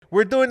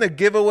We're doing a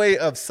giveaway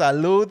of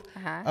Salud,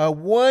 a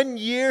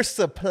 1-year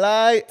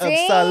supply of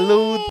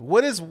Salud.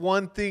 What is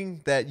one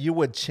thing that you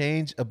would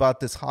change about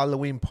this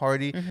Halloween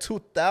party?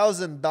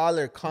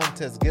 $2,000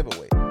 contest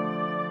giveaway.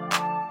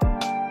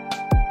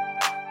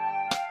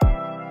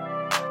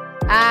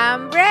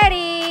 I'm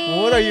ready.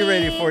 What are you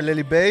ready for,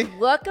 Lily Bay?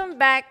 Welcome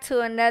back to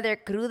another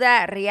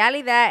Cruda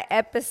Realidad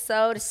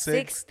episode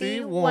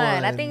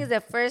 61. I think it's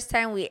the first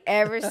time we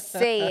ever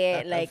say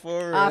it like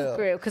off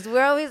grid, because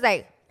we're always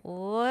like,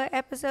 what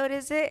episode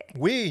is it?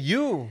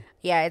 You.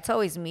 Yeah, it's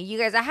always me. You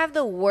guys, I have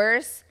the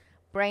worst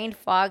brain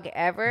fog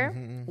ever.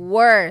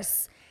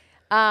 Worse.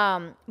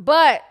 But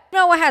you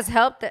know what has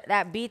helped?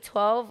 That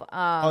B12.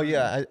 Oh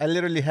yeah, I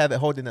literally have it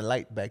holding a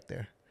light back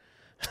there.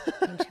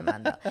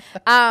 Not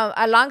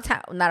a long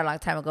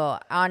time ago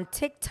on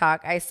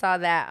TikTok, I saw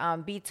that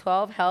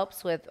B12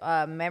 helps with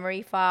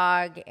memory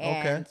fog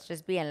and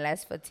just being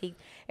less fatigued.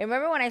 And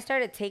remember when I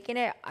started taking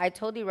it, I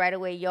told you right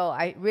away,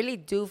 I really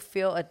do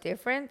feel a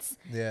difference.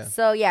 Yeah.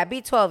 So yeah,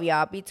 B12,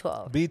 y'all,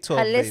 B12.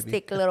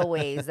 Holistic baby. Little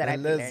ways that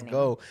I've been learning. Let's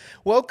go.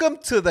 Welcome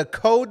to the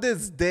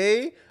coldest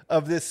day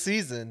of this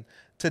season.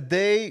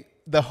 Today,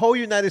 the whole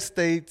United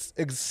States,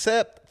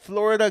 except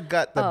Florida,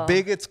 got the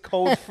biggest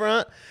cold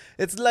front.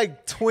 It's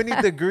like 20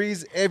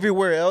 degrees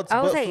everywhere else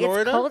but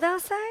Florida. It's cold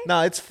outside?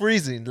 No, it's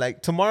freezing.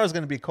 Like tomorrow's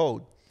going to be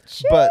cold.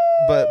 Sheesh. But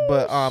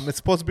it's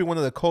supposed to be one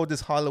of the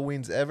coldest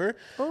Halloweens ever.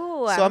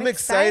 Ooh, so I'm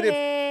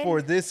excited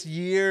for this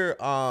year.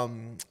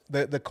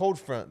 The cold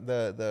front,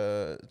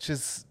 the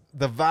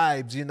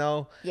vibes, you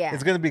know. Yeah.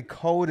 It's going to be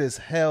cold as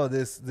hell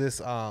this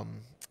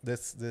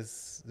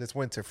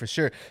winter for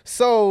sure.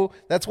 So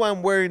that's why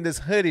I'm wearing this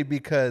hoodie,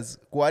 because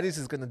Guadis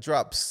is going to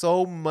drop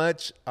so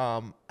much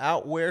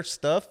outwear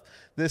stuff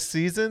this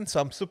season. So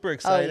I'm super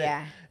excited. Oh,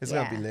 yeah. It's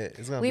going to be lit.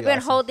 We've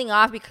been holding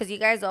off because you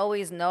guys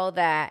always know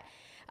that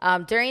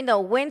during the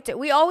winter,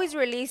 we always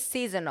release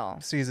seasonal.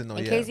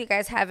 In case you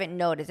guys haven't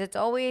noticed. It's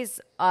always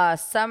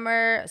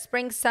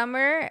spring,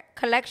 summer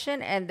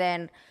collection and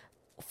then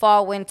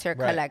fall, winter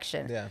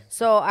collection. Yeah.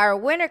 So our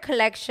winter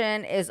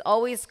collection is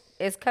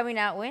coming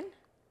out when?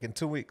 In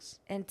 2 weeks.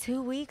 In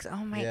 2 weeks?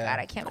 Oh my God,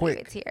 I can't believe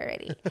it's here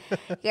already.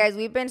 Guys,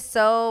 we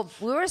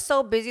were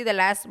so busy the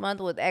last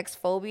month with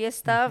ex-phobia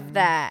stuff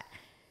that,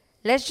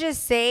 let's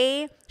just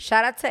say,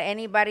 shout out to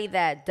anybody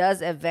that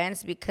does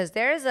events, because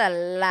there's a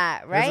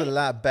lot, right? There's a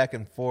lot back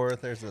and forth.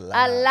 There's a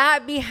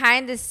lot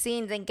behind the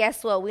scenes. And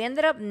guess what? We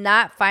ended up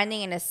not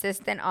finding an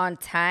assistant on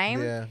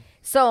time. Yeah.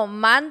 So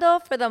Mando,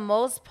 for the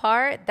most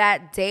part,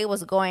 that day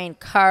was going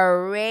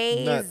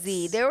crazy.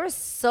 Nuts. There were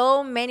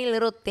so many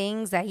little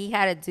things that he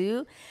had to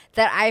do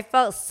that I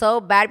felt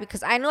so bad,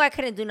 because I knew I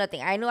couldn't do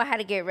nothing. I knew I had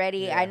to get ready.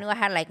 Yeah. I knew I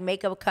had like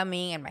makeup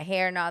coming and my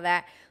hair and all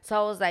that. So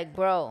I was like,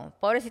 bro,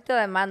 pobrecito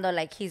de Mando,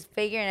 like he's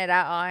figuring it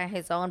out on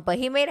his own, but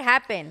he made it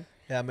happen.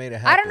 Yeah, I made it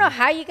happen. I don't know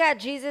how you got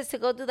Jesus to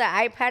go do the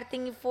iPad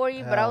thingy for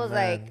you, but I was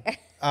like,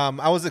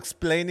 I was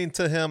explaining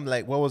to him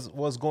like what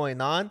was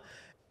going on.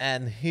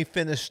 And he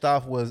finished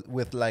off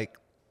with like,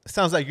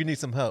 sounds like you need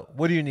some help.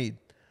 What do you need?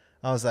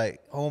 I was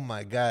like, oh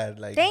my God.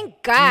 Like,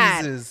 thank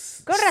God.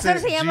 Jesus. Con razón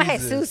se llama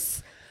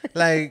Jesús.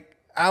 Like,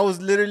 I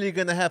was literally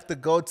going to have to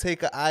go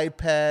take an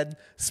iPad,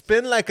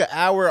 spend like an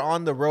hour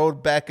on the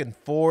road back and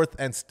forth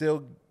and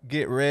still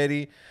get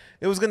ready.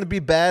 It was going to be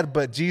bad,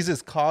 but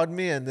Jesus called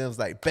me and it was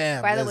like,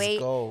 bam, By the let's way,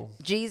 go.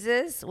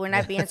 Jesus, we're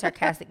not being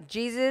sarcastic.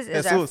 Jesus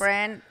is our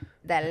friend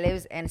that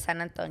lives in San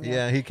Antonio.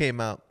 Yeah, he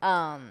came out.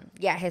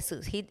 Yeah,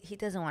 Jesus. He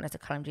doesn't want us to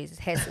call him Jesus.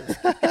 Jesus.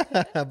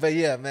 But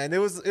yeah, man, it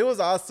was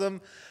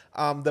awesome.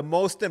 One of the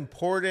most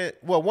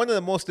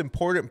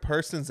important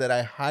persons that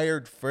I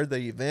hired for the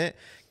event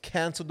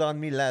canceled on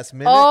me last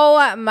minute.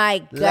 Oh my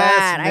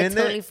God. I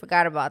totally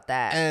forgot about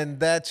that. And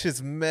that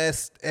just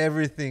messed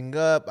everything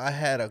up. I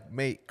had to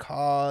make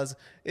calls.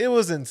 It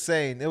was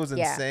insane.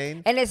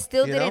 Insane. And it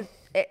still didn't,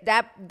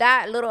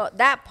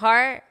 that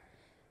part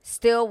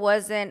still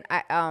wasn't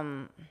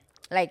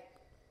like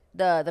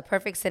the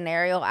perfect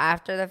scenario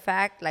after the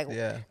fact. Like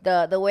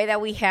the way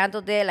that we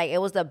handled it, like it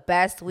was the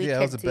best we could do. Yeah,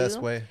 it was the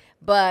best way.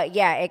 But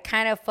yeah, it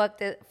kind of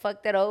fucked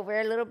it over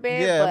a little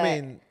bit. Yeah, but I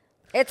mean,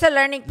 it's a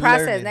learning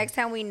process. Next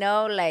time we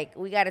know, like,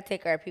 we got to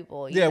take our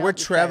people. We're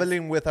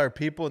traveling with our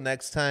people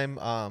next time.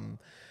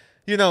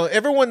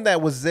 Everyone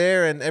that was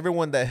there and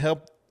everyone that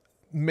helped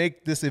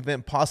make this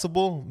event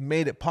possible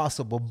made it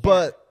possible. Yeah.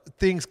 But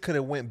things could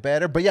have went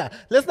better. But yeah,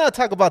 let's not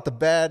talk about the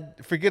bad.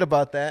 Forget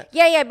about that.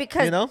 Yeah,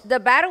 because the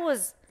bad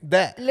was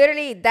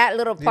literally that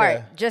little part.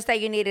 Yeah. Just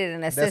that you needed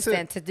an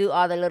assistant to do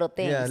all the little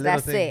things. Yeah,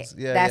 That's things. it.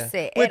 Yeah, That's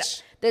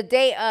it. The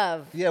day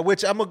of. Yeah,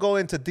 which I'm going to go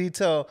into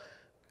detail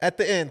at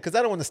the end, because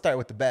I don't want to start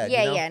with the bad.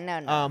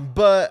 No.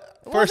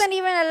 But it wasn't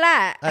even a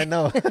lot. I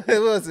know.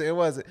 It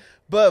wasn't.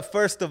 But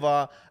first of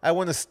all, I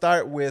want to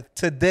start with,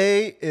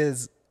 today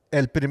is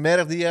el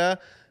primer día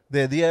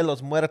de Día de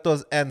los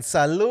Muertos, and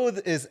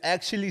Salud is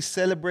actually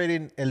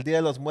celebrating el Día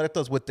de los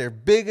Muertos with their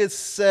biggest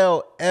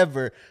sale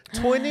ever.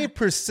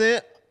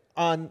 20%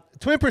 on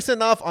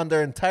 20% off on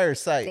their entire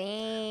site.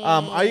 Dang.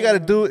 All you got to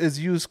do is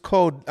use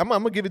code. I'm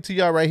going to give it to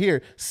y'all right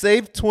here.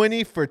 Save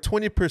 20 for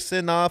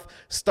 20% off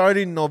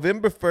starting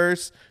November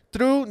 1st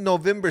through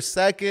November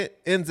 2nd,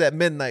 ends at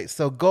midnight.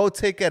 So go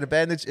take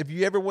advantage. If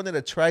you ever wanted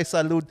to try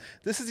Salud,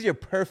 this is your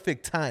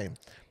perfect time.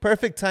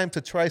 Perfect time to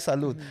try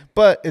Salud. Mm-hmm.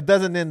 But it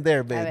doesn't end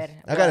there, babe.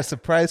 I got a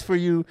surprise for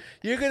you.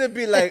 You're going to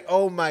be like,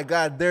 oh my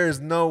God, there's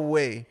no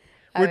way.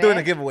 We're doing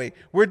a giveaway.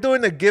 We're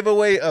doing a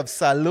giveaway of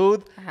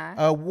Salud,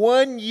 a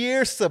 1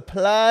 year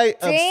supply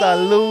of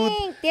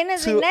Salud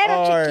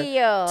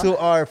to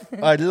our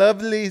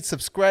lovely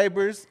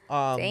subscribers,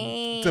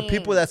 to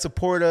people that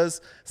support us.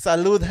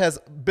 Salud has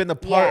been a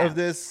part of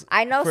this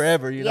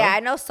forever. You know? I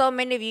know so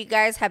many of you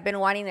guys have been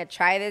wanting to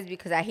try this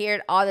because I hear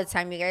it all the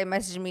time. You guys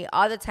message me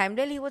all the time.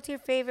 Lily, what's your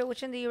favorite?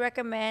 Which one do you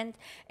recommend?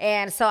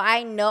 And so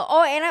I know.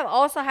 Oh, and I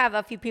also have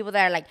a few people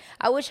that are like,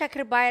 I wish I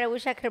could buy it. I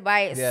wish I could buy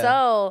it. Yeah.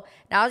 So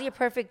now's your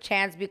perfect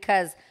chance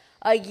because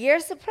a year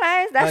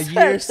supply, that's a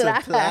year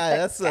supply.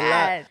 That's a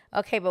lot.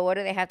 Okay, but what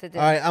do they have to do?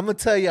 All right, I'm going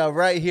to tell y'all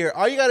right here.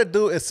 All you got to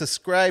do is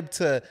subscribe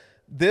to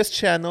this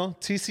channel,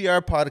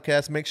 TCR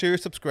Podcast. Make sure you're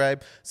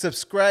subscribed.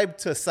 Subscribe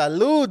to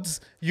Salud's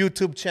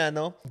YouTube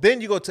channel.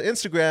 Then you go to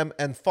Instagram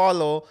and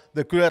follow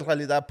the Cruda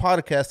Realidad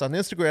Podcast on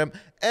Instagram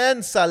and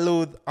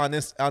Salud on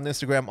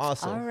Instagram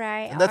also. All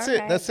right. And that's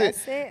it. That's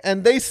it.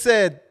 And they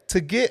said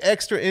to get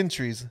extra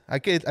entries,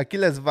 aquí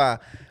les va.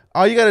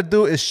 All you got to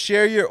do is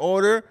share your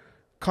order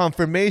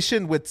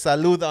confirmation with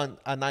Salud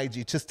on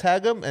IG. Just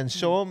tag them and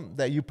show them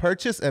that you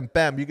purchased, and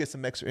bam, you get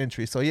some extra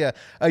entries. So yeah,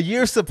 a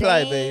year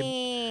supply,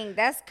 babe.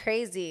 That's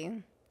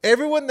crazy.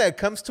 Everyone that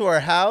comes to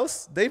our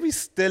house, they be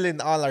stealing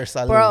all our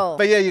Salud. Bro.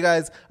 But yeah, you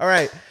guys, all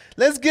right,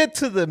 let's get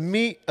to the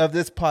meat of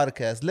this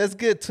podcast. Let's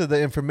get to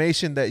the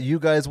information that you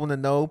guys want to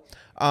know.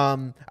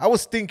 I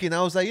was thinking,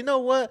 I was like, you know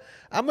what?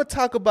 I'm going to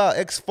talk about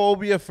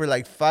X-phobia for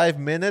like 5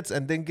 minutes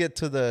and then get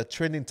to the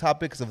trending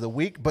topics of the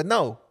week. But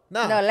no,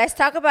 let's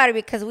talk about it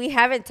because we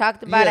haven't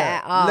talked about it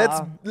at all.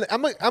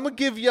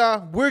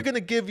 We're going to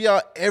give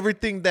y'all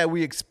everything that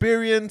we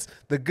experienced,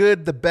 the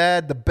good, the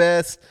bad, the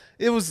best.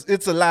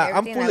 It's a lot.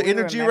 Everything I'm full of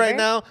energy right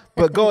now,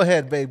 but go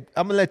ahead, babe.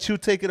 I'm going to let you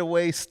take it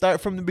away.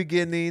 Start from the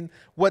beginning.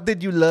 What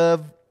did you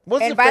love?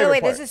 And by the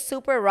way, this is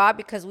super raw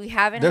because we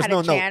haven't had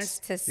a chance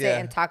to sit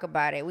and talk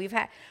about it.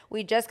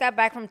 We just got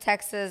back from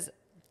Texas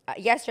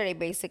yesterday,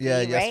 basically.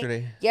 Yeah,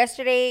 yesterday. Right?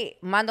 Yesterday,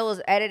 Mando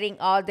was editing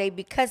all day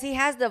because he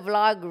has the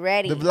vlog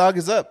ready. The vlog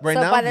is up right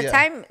now. So by the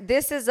time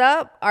this is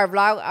up, our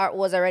vlog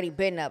was already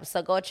been up.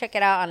 So go check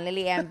it out on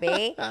Lily and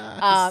Bay.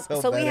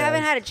 So we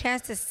haven't had a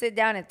chance to sit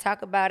down and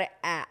talk about it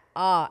at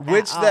all.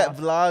 That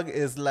vlog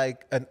is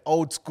like an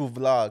old school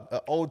vlog, an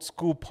old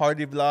school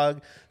party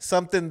vlog,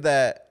 something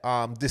that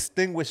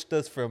distinguished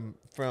us from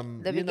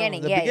the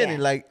beginning.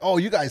 Like, oh,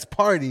 you guys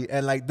party,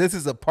 and like this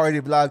is a party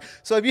vlog.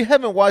 So if you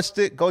haven't watched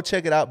it, go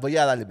check it out. But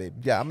yeah, Lali, babe,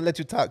 yeah, I'm gonna let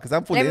you talk because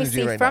I'm full of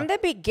energy right now. From the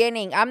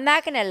beginning, I'm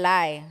not gonna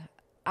lie,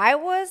 I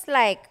was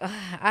like,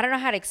 I don't know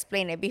how to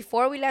explain it.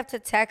 Before we left to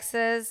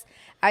Texas,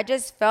 I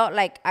just felt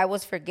like I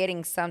was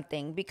forgetting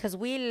something because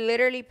we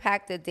literally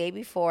packed the day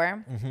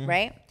before,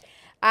 right?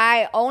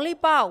 I only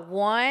bought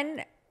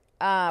one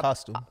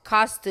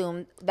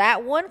costume.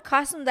 That one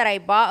costume that I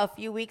bought a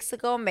few weeks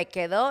ago me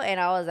quedó, and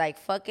I was like,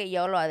 fuck it,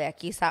 YOLO, de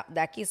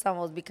aquí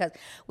somos, because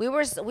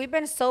we've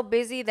been so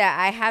busy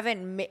that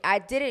I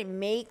didn't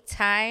make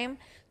time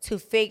to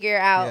figure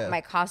out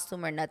my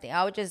costume or nothing.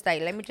 I was just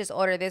like, let me just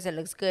order this. It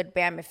looks good.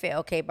 Bam, it fit.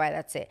 Okay, bye.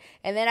 That's it.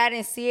 And then I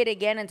didn't see it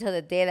again until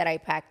the day that I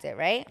packed it,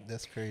 right?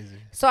 That's crazy.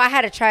 So I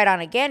had to try it on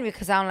again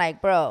because I'm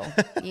like, bro,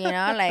 you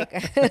know, like,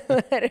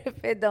 what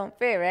if it don't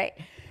fit, right?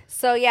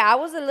 So yeah, I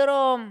was a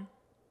little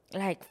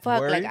like, fuck,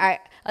 worried?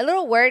 A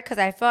little worried because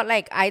I felt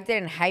like I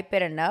didn't hype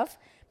it enough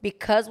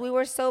because we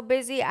were so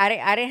busy.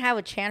 I didn't have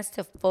a chance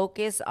to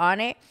focus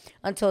on it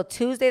until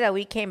Tuesday that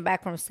we came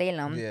back from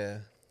Salem. Yeah.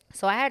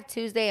 So I had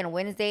Tuesday and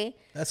Wednesday.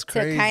 That's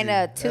crazy. To kind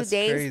of 2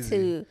 days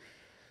to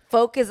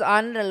focus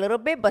on it a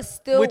litwe bit, but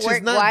still which work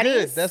is not Waddies.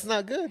 Good. That's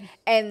not good.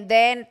 And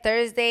then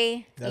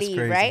Thursday leave,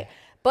 crazy. Right?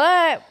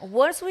 But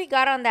once we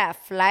got on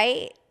that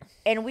flight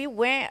and we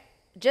went,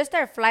 just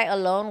our flight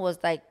alone was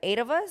like 8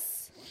 of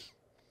us.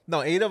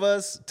 No, 8 of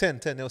us,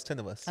 10. It was 10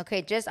 of us.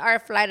 Okay, just our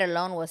flight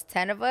alone was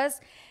 10 of us.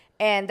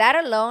 And that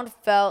alone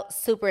felt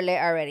super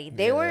lit already.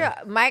 They were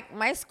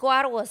my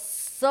squad was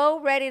so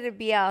ready to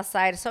be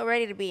outside, so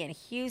ready to be in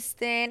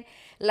Houston.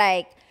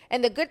 Like,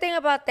 and the good thing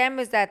about them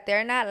is that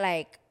they're not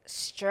like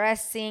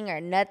stressing or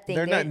nothing.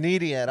 They're not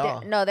needy at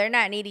all. No, they're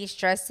not needy,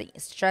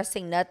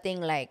 stressing nothing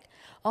like,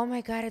 oh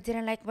my God, I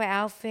didn't like my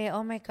outfit.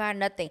 Oh my God,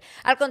 nothing.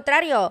 Al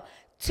contrario,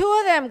 2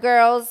 of them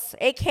girls,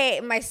 aka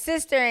my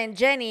sister and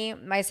Jenny,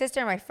 my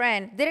sister and my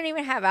friend, didn't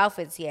even have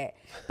outfits yet.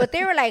 But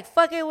they were like,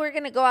 fuck it, we're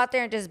going to go out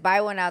there and just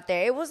buy one out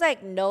there. It was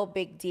like no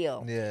big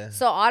deal. Yeah.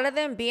 So all of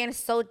them being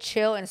so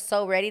chill and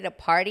so ready to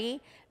party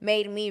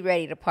made me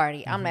ready to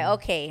party. I'm like,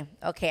 okay,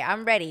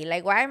 I'm ready.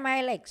 Like, why am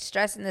I like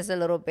stressing this a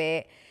little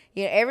bit?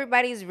 You know,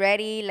 everybody's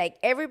ready. Like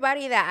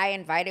everybody that I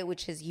invited,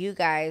 which is you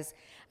guys,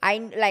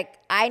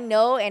 I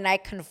know and I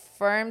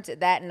confirmed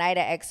that night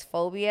at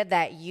Exphobia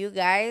that you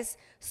guys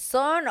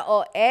son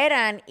o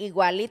eran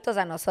igualitos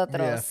a nosotros.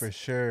 Yeah, for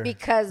sure.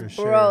 Because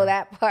bro,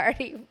 that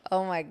party,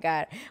 oh my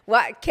God.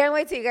 Well, can't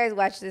wait till you guys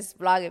watch this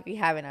vlog if you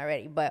haven't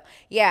already. But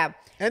yeah.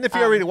 And if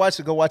you already watched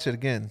it, go watch it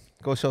again.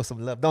 Go show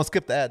some love. Don't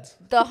skip the ads.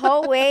 The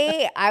whole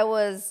way I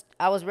was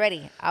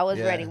ready. I was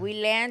ready.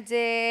 We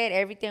landed.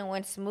 Everything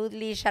went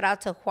smoothly. Shout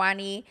out to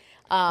Juani.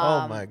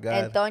 Oh my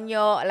God.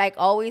 Antonio, like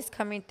always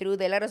coming through.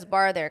 They let us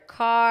borrow their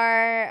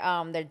car,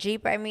 their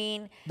Jeep, I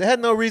mean. They had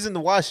no reason to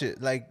wash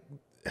it. Like,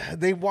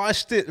 they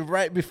washed it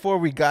right before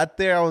we got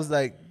there. I was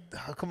like,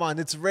 oh, come on,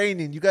 it's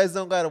raining. You guys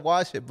don't got to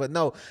wash it. But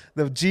no,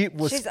 the Jeep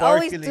was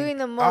sparkling. She's always doing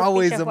the most.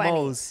 Always the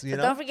most, you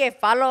know? Don't forget,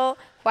 follow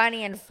Juani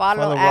and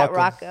follow at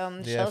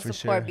Rockham. Yeah, show support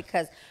sure.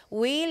 Because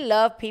we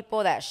love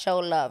people that show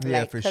love.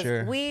 Yeah, like, for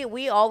sure.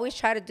 We always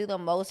try to do the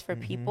most for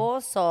people.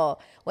 So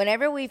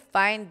whenever we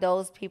find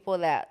those people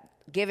that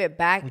give it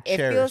back, it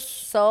feels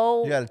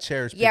so. You gotta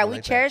cherish. Yeah,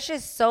 we cherish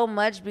it so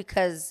much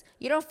because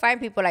you don't find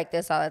people like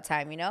this all the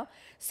time, you know.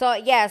 So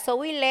yeah, so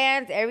we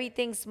land,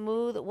 everything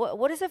smooth.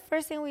 What is the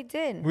first thing we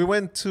did? We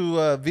went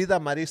to Vida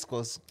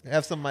Mariscos.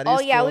 Have some mariscos.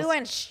 Oh yeah, we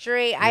went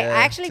straight. I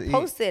actually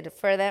posted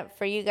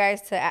for you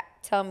guys to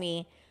tell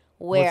me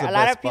where. A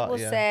lot of people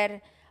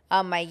said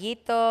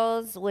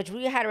Mayitos, which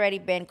we had already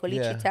been.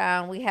 Colichi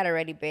Town, we had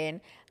already been.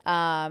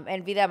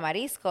 And Vida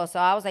Marisco. So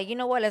I was like, you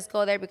know what? Let's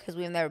go there because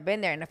we've never been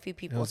there. And a few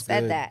people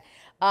said that.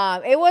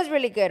 It was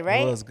really good,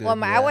 right? It was good. Well,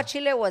 my agua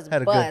chile was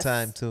had a good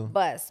time too.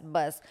 Buzz.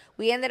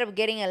 We ended up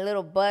getting a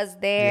little buzz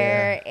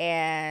there,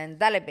 and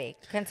dale, babe,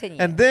 continue.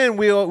 And then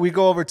we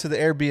go over to the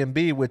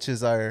Airbnb, which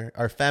is our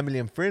family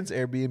and friends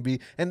Airbnb,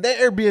 and that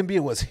Airbnb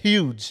was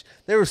huge.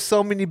 There were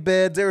so many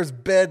beds. There was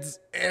beds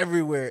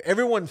everywhere.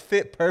 Everyone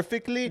fit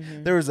perfectly.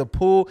 There was a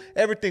pool.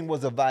 Everything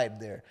was a vibe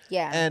there.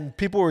 Yeah. And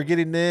people were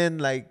getting in,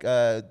 like,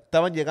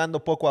 estaban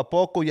llegando poco a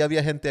poco. Ya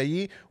había gente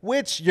allí,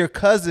 which your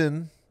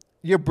cousin,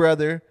 your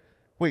brother.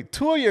 Wait,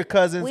 two of your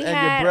cousins and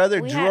your brother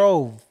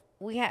drove.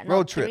 We had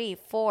road trip.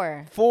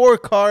 4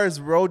 cars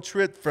road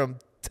trip from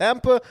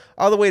Tampa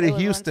all the way to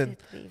Houston. 1,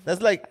 2, 3, 4,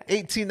 That's like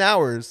 18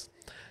 hours.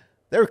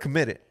 They were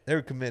committed,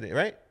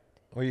 right?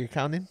 Were you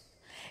counting?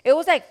 It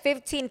was like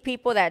 15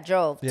 people that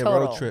drove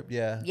total. Road trip,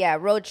 Yeah,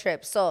 road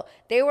trip. So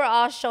they were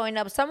all showing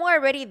up. Some were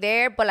already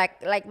there, but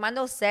like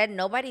Mando said,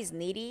 nobody's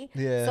needy.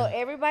 Yeah. So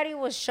everybody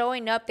was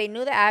showing up. They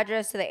knew the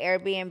address to the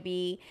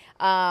Airbnb.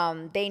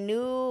 They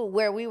knew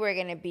where we were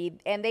going to be.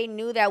 And they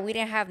knew that we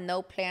didn't have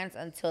no plans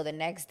until the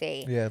next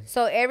day. Yeah.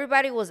 So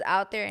everybody was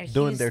out there in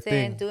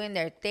Houston doing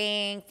their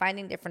thing,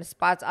 finding different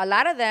spots.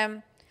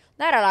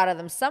 Not a lot of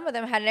them. Some of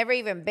them had never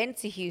even been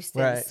to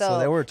Houston. Right. So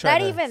they were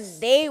trying not even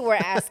they were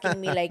asking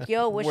me like,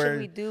 yo, what should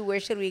we do? Where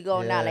should we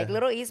go now? Like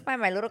little Ismail,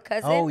 my little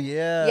cousin. Oh,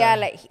 yeah. Yeah,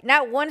 like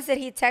not once did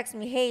he text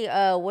me,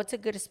 hey, what's a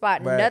good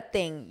spot? Right.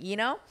 Nothing, you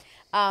know?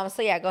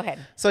 So yeah, go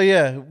ahead. So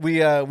yeah,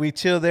 we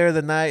chilled there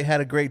the night,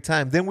 had a great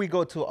time. Then we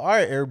go to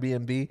our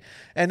Airbnb,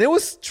 and it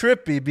was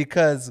trippy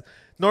because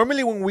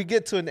normally when we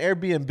get to an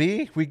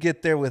Airbnb, we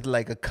get there with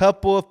like a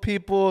couple of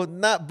people,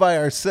 not by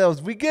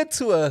ourselves. We get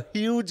to a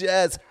huge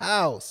ass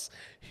house.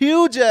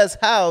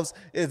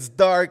 It's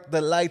dark.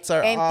 The lights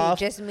are empty, off.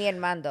 just me and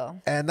Mando.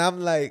 And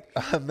I'm like,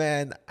 oh,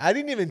 man, I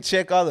didn't even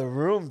check all the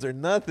rooms or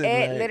nothing.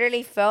 It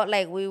literally felt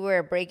like we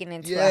were breaking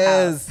into a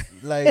house.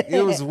 Like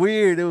it was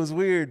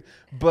weird.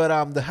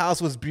 But the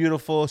house was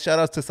beautiful. Shout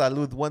out to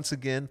Salud once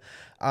again.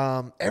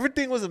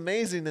 Everything was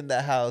amazing in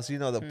that house. You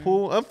know, the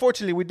pool.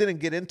 Unfortunately, we didn't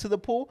get into the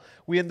pool.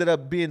 We ended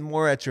up being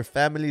more at your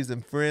families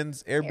and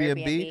friends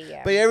Airbnb.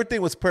 Yeah. But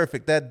everything was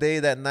perfect. That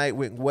day, that night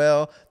went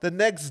well. The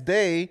next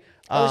day,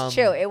 it was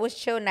chill. It was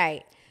chill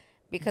night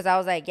because I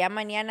was like, ya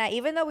mañana.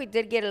 Even though we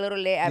did get a little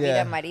late at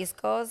Vida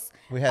Mariscos,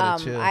 we had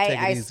to chill.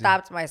 I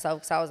stopped myself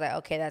because I was like,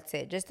 okay, that's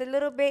it. Just a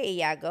little bit.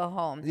 Yeah, go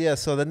home. Yeah.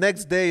 So the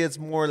next day, it's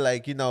more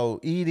like, you know,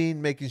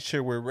 eating, making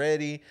sure we're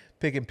ready,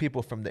 picking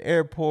people from the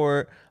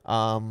airport.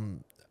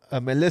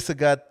 Melissa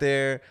got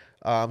there.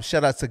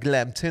 Shout out to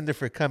Glam Tinder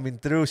for coming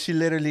through. She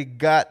literally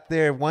got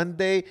there one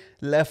day,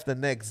 left the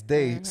next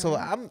day. So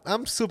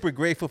I'm super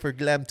grateful for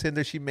Glam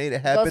Tinder. She made it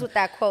happen. Goes with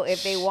that quote.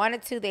 If they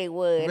wanted to, they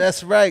would.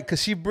 That's right,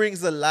 because she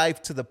brings the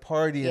life to the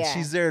party, and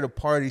she's there to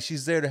party.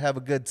 She's there to have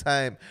a good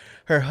time.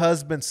 Her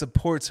husband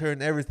supports her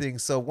and everything.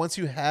 So once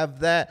you have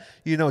that,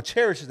 you know,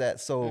 cherish that.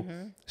 So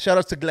shout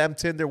out to Glam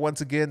Tinder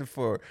once again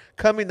for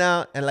coming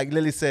out. And like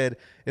Lily said,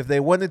 if they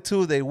wanted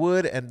to, they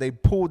would. And they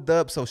pulled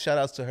up. So shout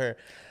outs to her.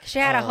 She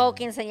had a whole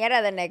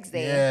quinceañera the next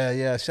day.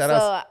 Yeah. Shout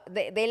out. So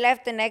they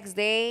left the next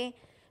day.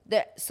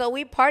 So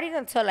we partied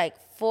until like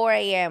 4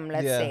 a.m.,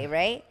 let's say,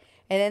 right?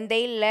 And then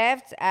they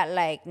left at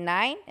like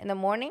 9 in the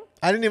morning.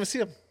 I didn't even see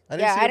them.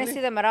 I didn't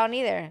see them at all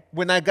neither.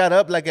 When I got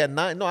up like at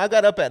 9. No, I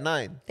got up at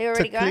 9. They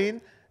already to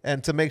clean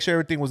and to make sure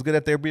everything was good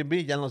at their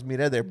Airbnb. Ya los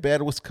miré. Their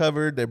bed was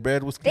covered. Their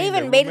bed was clean. They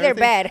even made their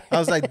bed. I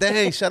was like,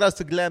 dang, shout outs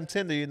to Glam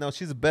Tinder. You know,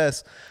 she's the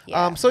best.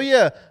 Yeah.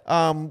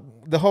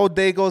 The whole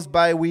day goes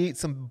by. We eat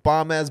some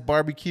bomb-ass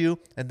barbecue.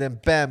 And then,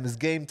 bam, it's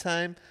game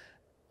time.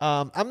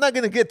 I'm not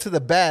gonna get to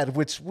the bad,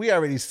 which we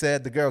already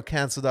said. The girl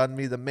canceled on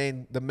me. The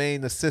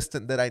main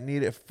assistant that I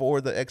needed for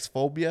the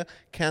Exphobia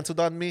canceled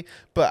on me.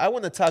 But I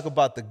want to talk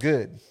about the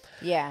good.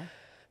 Yeah.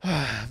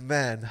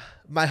 Man,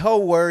 my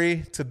whole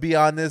worry, to be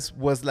honest,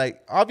 was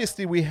like,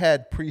 obviously we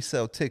had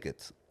pre-sale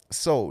tickets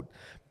sold,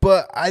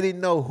 but I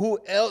didn't know who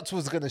else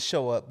was gonna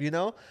show up.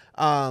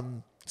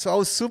 So I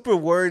was super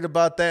worried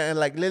about that. And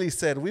like Lily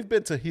said, we've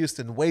been to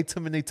Houston way too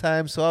many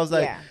times. So I was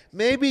like,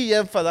 maybe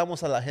ya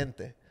enfadamos a la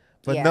gente.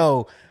 But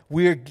no,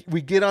 we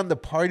get on the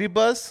party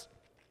bus,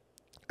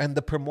 and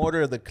the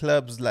promoter of the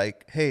club's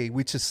like, hey,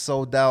 we just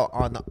sold out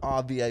on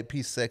all VIP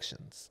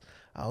sections.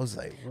 I was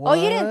like, what?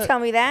 Oh, you didn't tell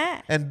me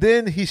that. And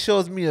then he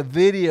shows me a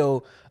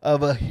video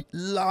of a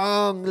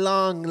long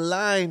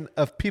line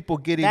of people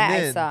getting in.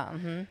 I saw.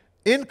 Mm-hmm.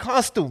 In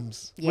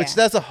costumes, which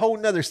that's a whole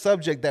nother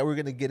subject that we're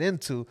going to get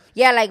into.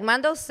 Yeah, like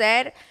Mando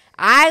said,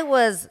 I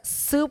was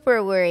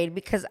super worried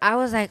because I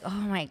was like, oh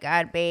my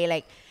God, babe.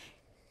 Like,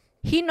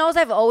 he knows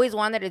I've always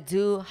wanted to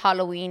do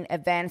Halloween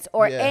events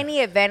or any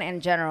event in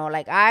general.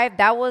 Like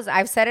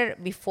I've said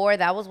it before.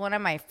 That was one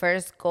of my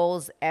first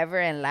goals ever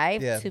in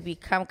life, to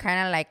become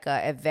kind of like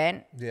a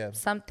event,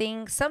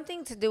 something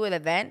to do with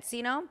events,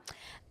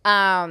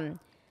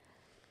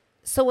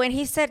 So when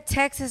he said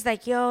Texas,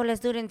 like, yo, let's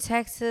do it in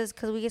Texas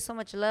because we get so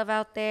much love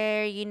out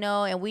there,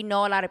 and we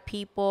know a lot of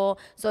people.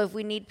 So if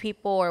we need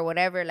people or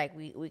whatever, like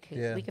we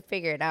could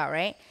figure it out,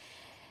 right?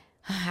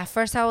 At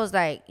first I was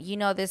like,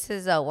 this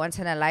is a once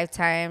in a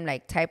lifetime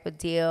like type of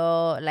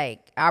deal,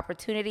 like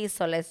opportunity.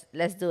 So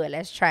let's do it.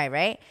 Let's try,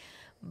 right?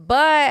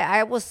 But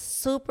I was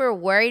super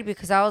worried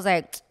because I was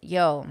like,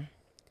 yo,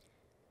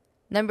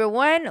 number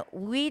one,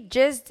 we've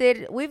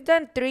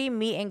done 3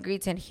 meet and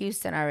greets in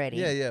Houston already.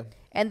 Yeah.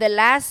 And the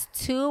last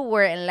 2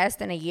 were in less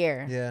than a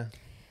year. Yeah.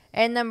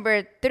 And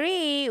number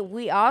 3,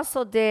 we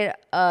also did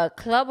a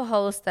club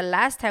host the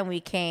last time we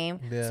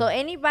came. Yeah. So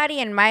anybody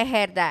in my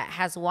head that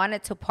has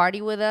wanted to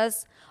party with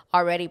us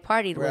already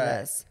partied with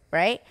us,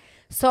 right?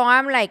 So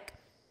I'm like,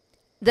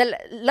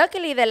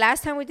 luckily the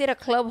last time we did a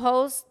club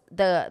host,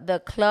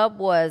 the club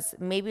was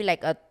maybe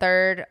like a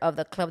third of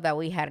the club that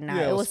we had now.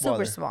 It was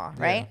super small,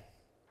 right?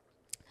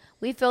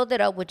 We filled it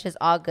up, which is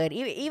all good.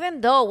 Even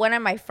though one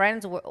of my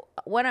friends,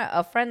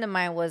 a friend of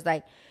mine was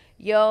like,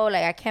 yo,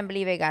 like, I can't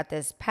believe it got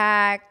this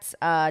packed.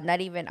 Not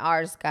even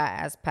ours got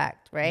as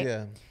packed, right?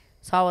 Yeah.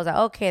 So I was like,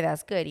 okay,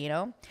 that's good,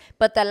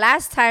 But the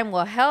last time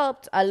what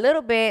helped a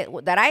little bit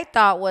that I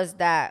thought was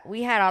that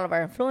we had all of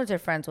our influencer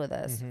friends with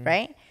us,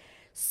 right?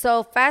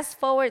 So fast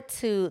forward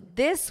to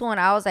this one,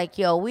 I was like,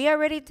 yo, we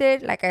already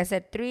did, like I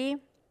said, 3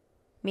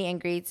 meet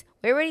and greets.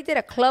 We already did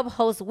a club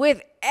host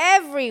with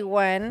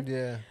everyone.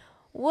 Yeah.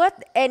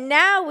 What? And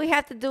now we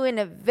have to do an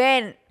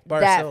event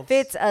that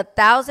fits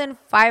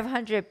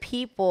 1,500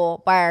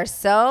 people by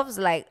ourselves.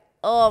 Like,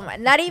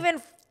 not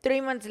even 3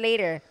 months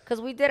later,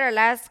 because we did our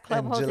last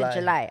club host in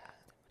July.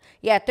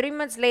 Yeah, 3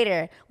 months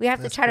later, we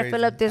have to try to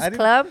fill up this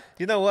club.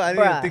 You know what? I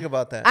didn't even think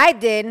about that. I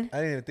didn't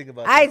even think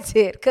about that. I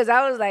did, because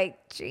I was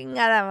like,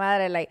 chingada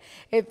madre. Like,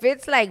 if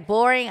it's like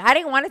boring, I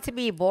didn't want it to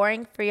be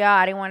boring for y'all.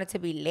 I didn't want it to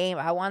be lame.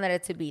 I wanted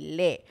it to be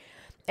lit.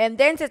 And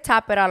then to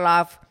top it all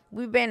off,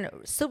 we've been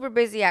super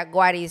busy at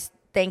Guadi's,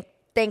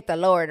 thank the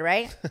Lord,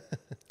 right?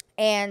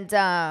 And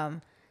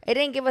it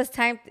didn't give us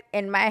time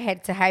in my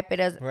head to hype it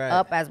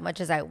up as much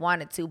as I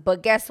wanted to.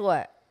 But guess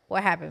what?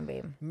 What happened,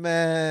 babe?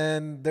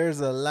 Man, there's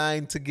a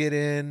line to get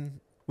in.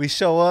 We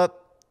show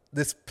up.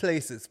 This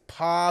place is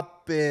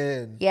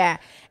popping. Yeah.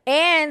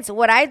 And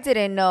what I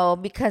didn't know,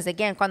 because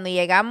again, cuando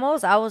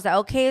llegamos, I was like,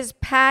 okay, it's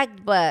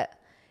packed, but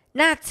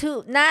not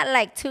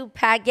like too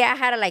packed. Yeah, I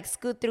had to like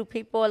scoot through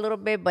people a little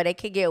bit, but it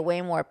could get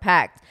way more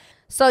packed.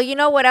 So you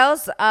know what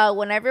else?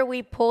 Whenever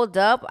we pulled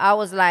up, I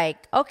was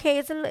like, okay,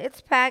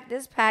 it's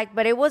packed,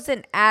 but it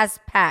wasn't as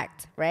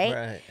packed,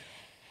 right?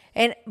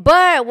 Right.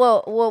 But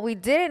what we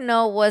didn't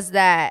know was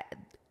that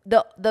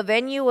the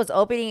venue was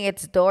opening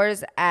its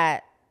doors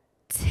at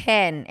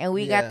 10, and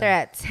we got there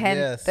at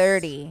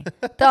 10:30.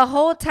 Yes. The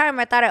whole time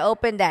I thought it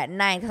opened at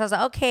 9, because I was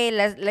like, okay,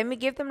 let me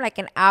give them like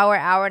an hour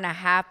and a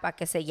half para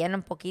que se llene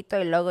un poquito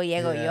y luego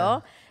llego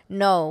yo.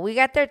 No, we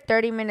got there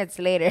 30 minutes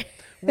later.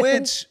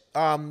 Which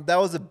that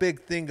was a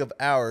big thing of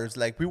ours.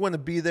 Like, we want to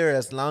be there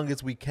as long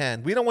as we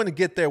can. We don't want to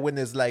get there when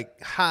it's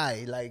like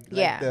high, like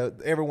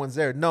everyone's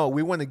there. No,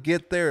 we want to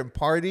get there and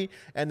party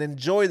and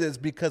enjoy this,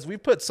 because we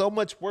put so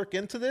much work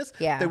into this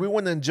that we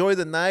want to enjoy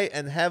the night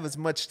and have as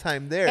much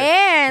time there.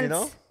 And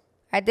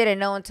I didn't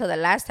know until the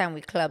last time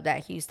we clubbed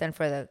at Houston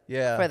for the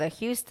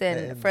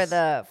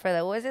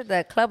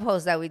club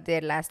host that we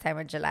did last time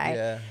in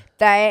July.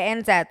 That it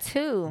ends at 2.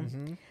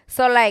 Mm-hmm.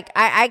 So like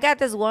I got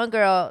this one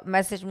girl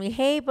message me,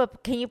 hey,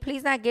 but can you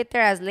please not get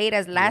there as late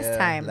as last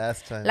time?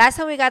 Last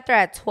time we got there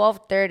at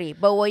 12:30.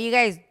 But what you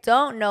guys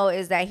don't know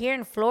is that here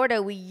in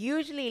Florida, we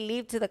usually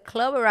leave to the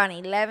club around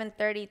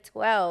 11:30,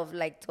 12.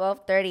 Like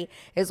 12:30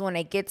 is when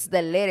it gets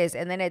the latest,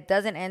 and then it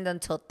doesn't end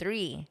until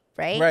 3.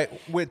 Right.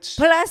 Which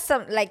plus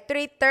some like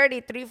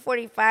 3:30,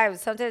 3:45,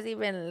 sometimes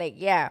even like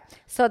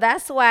So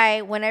that's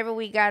why whenever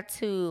we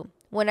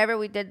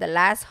did the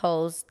last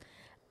host,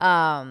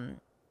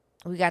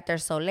 we got there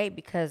so late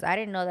because I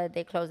didn't know that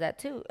they closed at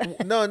 2.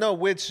 No,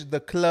 which the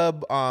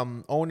club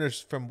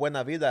owners from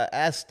Buena Vida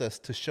asked us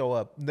to show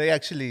up. They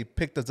actually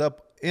picked us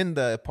up in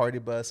the party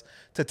bus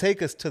to take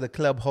us to the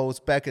club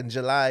host back in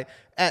July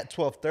at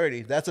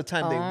 12:30. That's the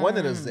time they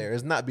wanted us there.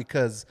 It's not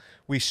because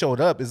we showed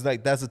up. It's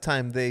like that's the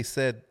time they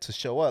said to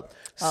show up.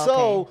 Okay.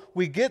 So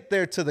we get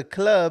there to the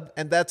club,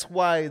 and that's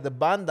why the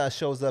banda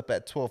shows up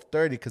at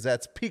 12:30 because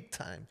that's peak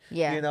time.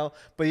 Yeah. You know?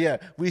 But yeah,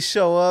 we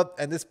show up,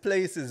 and this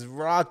place is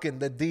rocking.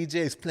 The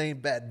DJ's playing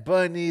Bad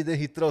Bunny. Then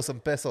he throws some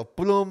Peso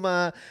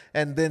Pluma,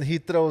 and then he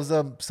throws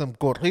some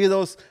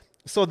corridos.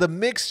 So the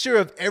mixture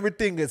of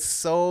everything is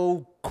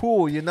so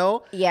cool, you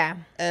know? Yeah.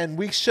 And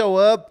we show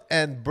up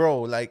and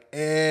bro, like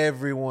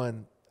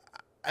everyone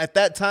at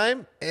that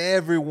time,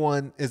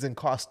 everyone is in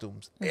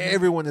costumes. Mm-hmm.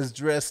 Everyone is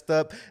dressed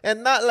up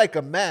and not like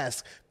a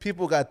mask.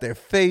 People got their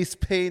face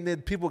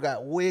painted. People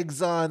got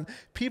wigs on.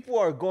 People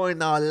are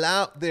going all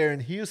out there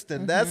in Houston.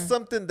 Mm-hmm. That's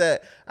something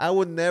that I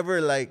would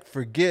never like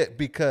forget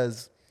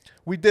because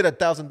we did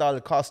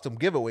 $1,000 costume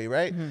giveaway,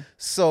 right? Mm-hmm.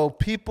 So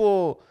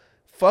people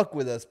fuck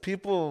with us.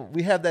 People,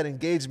 we have that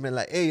engagement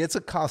like, hey, it's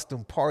a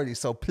costume party,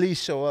 so please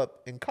show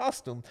up in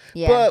costume.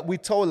 Yeah. But we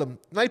told them,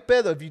 no hay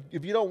pedo,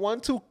 if you don't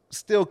want to,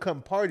 still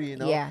come party, you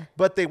know? Yeah.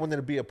 But they wanted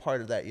to be a part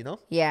of that, you know?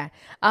 Yeah.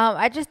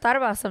 I just thought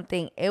about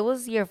something. It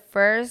was your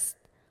first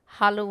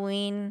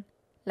Halloween,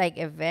 like,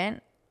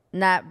 event,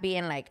 not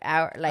being like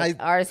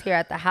ours here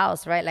at the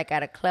house, right? Like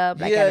at a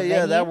club, like at a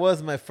venue. That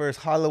was my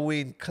first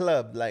Halloween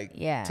club, like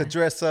to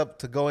dress up,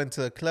 to go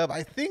into a club.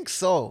 I think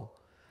so.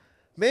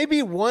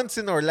 Maybe once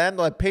in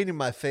Orlando, I painted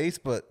my face,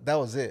 but that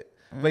was it.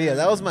 But yeah,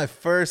 that was my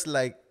first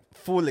like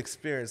full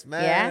experience,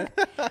 man.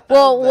 Yeah.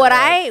 Well, what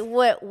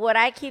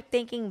I keep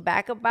thinking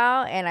back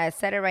about, and I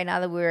said it right now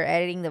that we were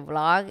editing the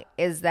vlog,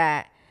 is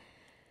that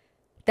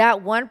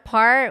one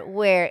part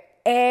where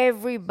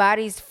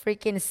everybody's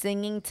freaking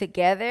singing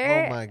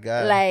together. Oh my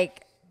God!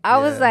 Like I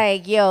was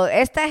like, yo,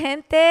 esta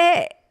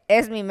gente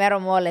es mi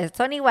mero mole.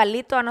 Son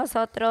igualito a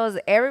nosotros.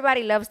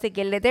 Everybody loves to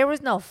get lit. There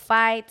was no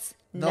fights.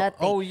 Nothing.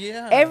 Oh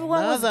yeah.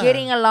 Everyone was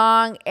getting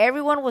along.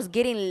 Everyone was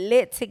getting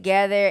lit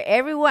together.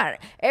 Everyone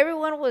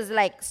was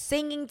like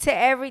singing to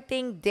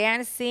everything,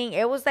 dancing.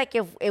 It was like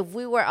if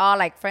we were all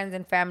like friends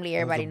and family,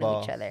 everybody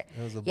knew each other.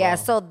 It was a ball.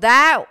 So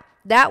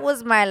that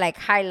was my like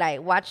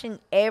highlight, watching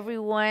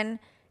everyone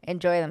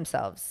enjoy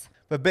themselves.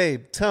 But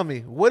babe, tell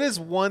me, what is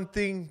one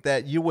thing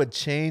that you would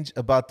change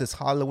about this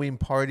Halloween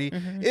party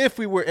if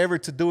we were ever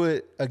to do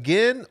it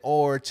again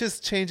or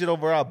just change it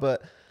overall?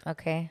 But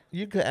okay.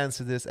 You could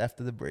answer this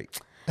after the break.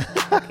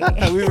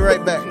 Okay. We'll be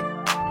right back.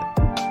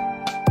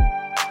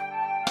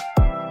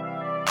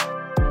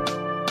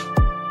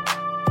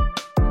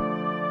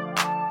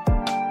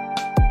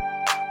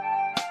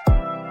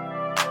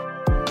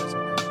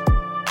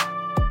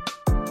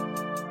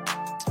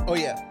 Oh,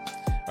 yeah.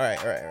 All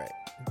right.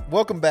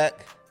 Welcome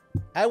back.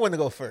 I want to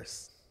go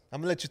first.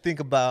 I'm going to let you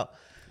think about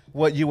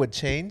what you would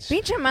change.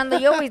 Pinche Mando,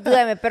 you always do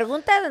that. Me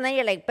preguntas and then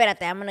you're like,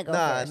 espérate, I'm going to go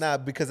first. Nah,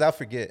 because I'll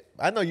forget.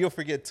 I know you'll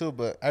forget too,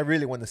 but I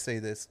really want to say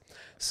this.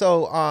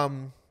 So,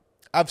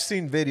 I've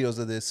seen videos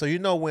of this. So, you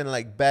know when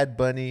like Bad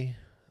Bunny,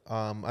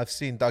 I've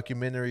seen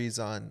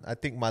documentaries on, I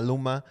think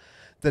Maluma,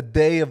 the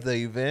day of the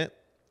event,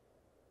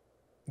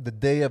 the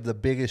day of the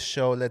biggest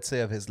show, let's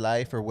say of his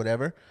life or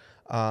whatever,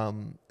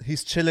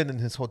 he's chilling in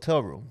his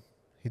hotel room.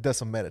 He does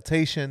some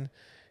meditation.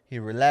 He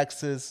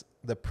relaxes.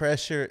 The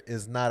pressure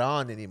is not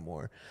on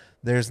anymore.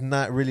 There's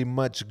not really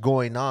much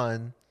going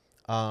on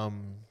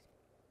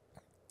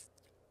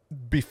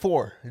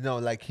before. You know,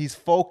 like he's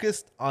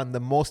focused on the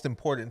most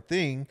important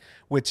thing,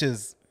 which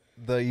is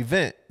the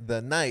event,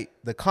 the night,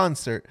 the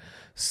concert.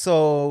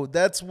 So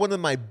that's one of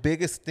my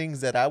biggest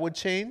things that I would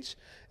change.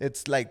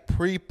 It's like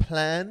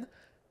pre-plan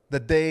the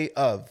day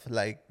of.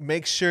 Like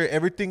make sure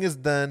everything is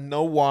done.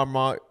 No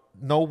Walmart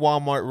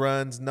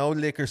runs, no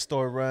liquor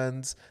store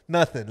runs,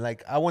 nothing.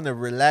 Like I want to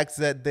relax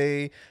that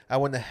day. I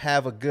want to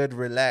have a good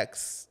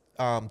relaxed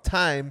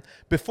time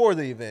before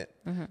the event.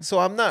 Mm-hmm. So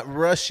I'm not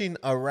rushing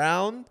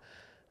around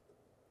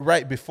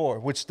right before,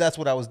 which that's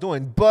what I was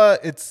doing.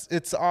 But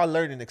it's all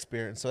learning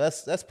experience. So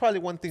that's probably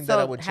one thing that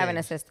I would change. Have an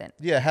assistant.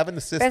 Yeah, have an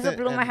assistant. Peso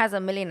Pluma has a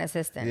million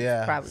assistants.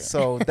 Yeah, probably.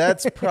 So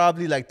that's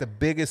probably like the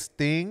biggest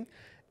thing.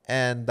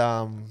 And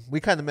we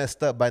kind of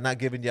messed up by not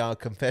giving y'all a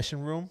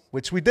confession room,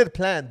 which we did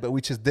plan, but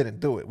we just didn't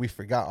do it. We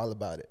forgot all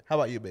about it. How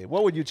about you, babe?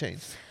 What would you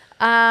change?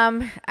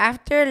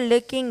 After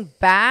looking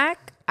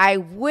back, I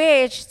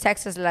wish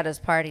Texas let us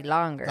party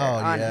longer,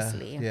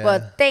 honestly. Yeah.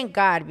 But thank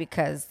God,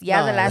 because the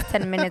last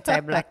 10 minutes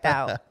I blacked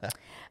out.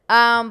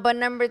 But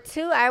number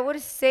 2, I would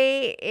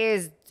say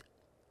is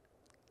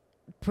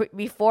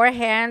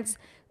beforehand,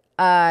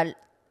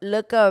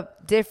 look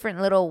up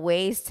different little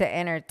ways to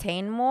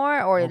entertain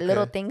more or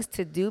little things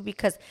to do,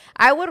 because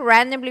I would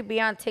randomly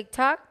be on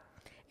TikTok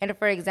and,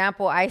 for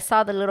example, I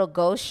saw the little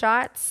ghost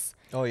shots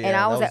and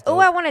I was like, oh,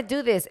 I want to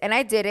do this, and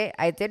I did it.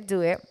 I did do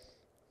it,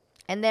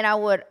 and then I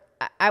would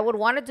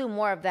want to do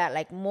more of that,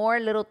 like more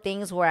little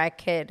things where I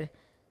could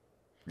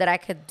that I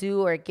could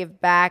do or give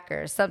back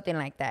or something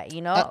like that,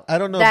 you know? I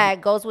don't know.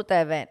 That goes with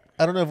the event.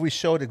 I don't know if we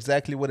showed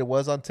exactly what it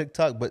was on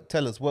TikTok, but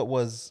tell us what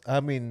was,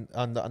 I mean,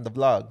 on the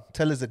vlog.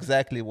 Tell us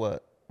exactly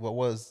what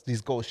was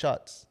these gold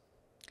shots.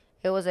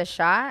 It was a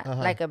shot,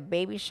 like a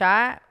baby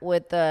shot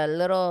with a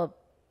little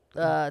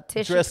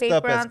tissue Dressed paper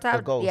up as on top.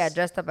 a ghost. Yeah,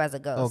 dressed up as a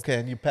ghost. Okay,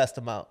 and you passed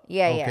them out.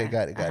 Yeah, okay, yeah.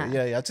 got it.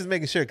 Yeah. I'm just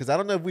making sure because I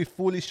don't know if we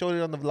fully showed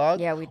it on the vlog.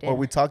 Yeah, we did. Or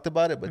we talked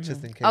about it, but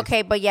just in case.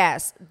 Okay, but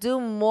yes, do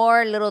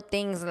more little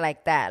things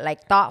like that,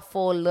 like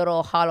thoughtful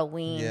little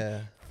Halloween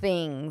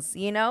things,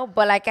 you know?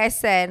 But like I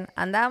said,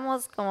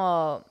 andamos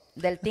como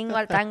del tingo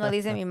al tango,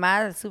 dice mi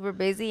madre, super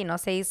busy, no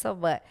se hizo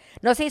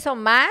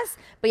más,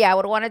 but yeah, I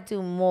would want to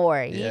do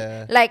more.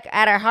 Yeah. Like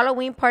at our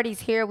Halloween parties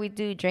here, we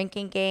do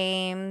drinking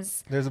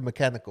games. There's a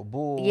mechanical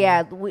bull.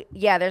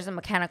 Yeah, there's a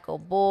mechanical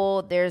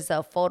bull. There's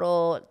a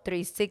photo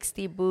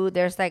 360 booth.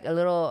 There's like a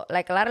lot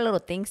of little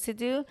things to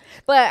do.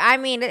 But I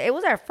mean, it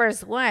was our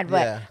first one.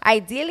 But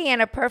ideally,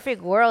 in a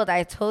perfect world,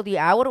 I told you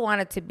I would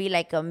want it to be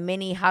like a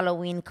mini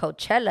Halloween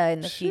Coachella in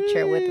the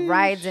future with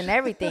rides and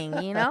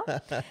everything, you know?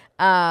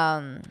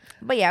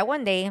 But yeah,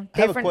 one day.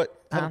 I have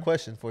a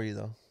question for you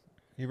though.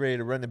 You ready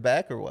to run it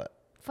back or what?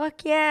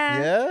 Fuck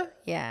yeah. Yeah?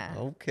 Yeah.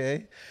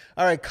 Okay.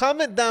 All right.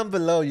 Comment down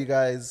below, you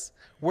guys.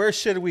 Where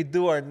should we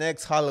do our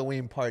next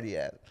Halloween party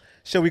at?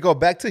 Should we go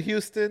back to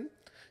Houston?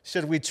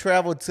 Should we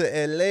travel to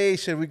LA?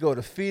 Should we go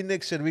to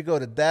Phoenix? Should we go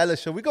to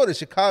Dallas? Should we go to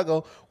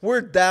Chicago?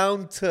 We're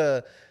down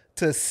to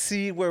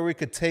see where we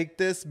could take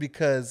this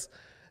because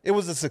it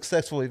was a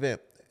successful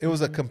event. It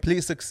was a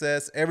complete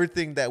success.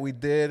 Everything that we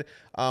did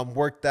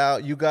worked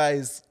out. You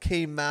guys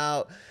came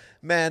out.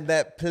 Man,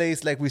 that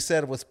place, like we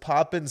said, was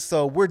popping.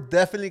 So we're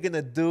definitely going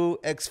to do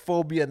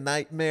Xphobia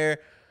Nightmare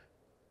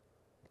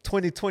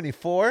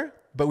 2024,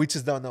 but we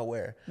just don't know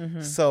where.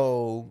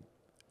 So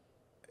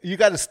you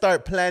got to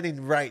start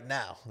planning right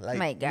now. Like,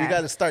 my God. You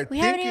got to start We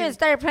thinking. haven't even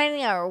started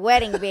planning our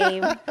wedding,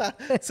 babe.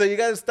 So you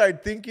got to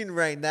start thinking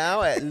right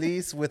now, at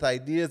least with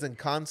ideas and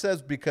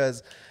concepts,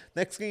 because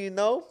next thing you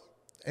know,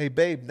 hey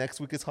babe, next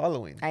week is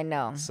Halloween. I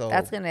know. So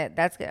that's gonna.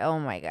 Oh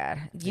my God.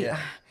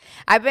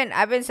 I've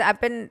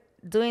been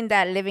doing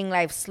that living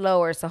life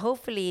slower. So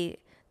hopefully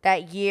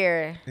that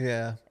year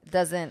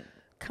doesn't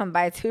come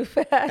by too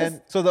fast.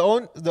 And so the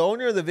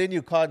owner of the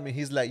venue called me.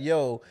 He's like,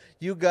 "Yo,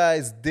 you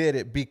guys did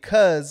it,"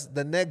 because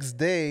the next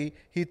day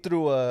he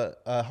threw a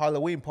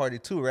Halloween party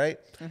too, right?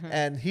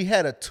 And he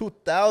had a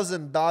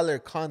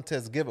 $2,000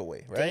 contest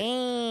giveaway, right?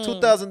 Dang.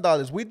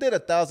 $2,000. We did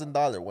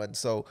 $1,000 one,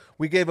 so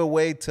we gave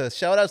away to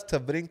shout outs to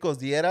Brincos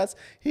Dieras.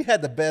 He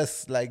had the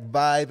best like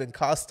vibe and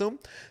costume,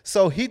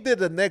 so he did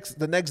the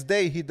next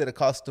day he did a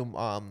costume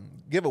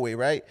giveaway,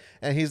 right?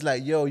 And he's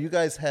like, "Yo, you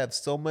guys have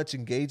so much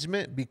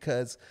engagement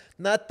because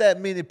not that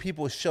many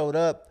people showed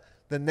up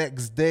the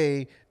next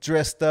day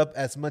dressed up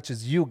as much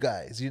as you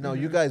guys. You know,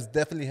 you guys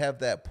definitely have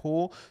that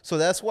pull. So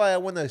that's why I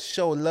want to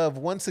show love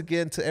once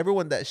again to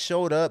everyone that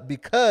showed up,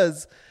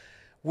 because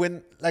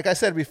when, like I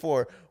said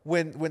before,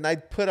 when I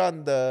put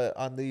on the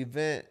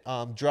event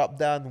drop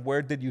down,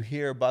 where did you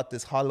hear about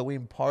this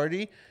Halloween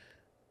party?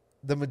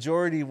 The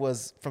majority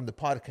was from the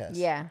podcast.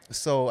 Yeah.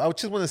 So I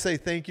just want to say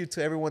thank you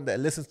to everyone that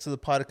listens to the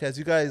podcast.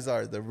 You guys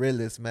are the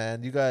realest,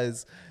 man. You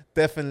guys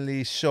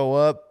definitely show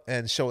up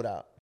and showed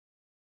out.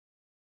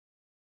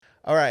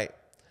 All right.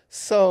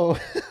 So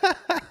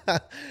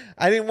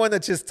I didn't want to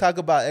just talk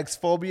about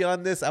Xphobia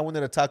on this. I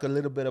wanted to talk a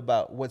little bit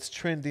about what's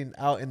trending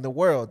out in the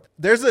world.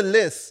 There's a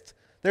list.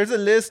 There's a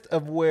list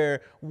of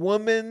where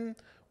women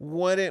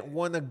wouldn't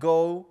want to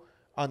go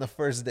on the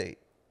first date,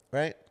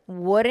 right?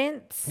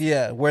 Wouldn't?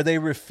 Yeah, where they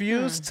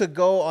refuse to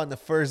go on the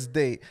first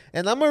date.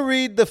 And I'm going to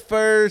read the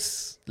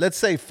first, let's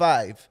say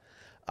 5.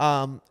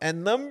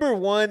 And number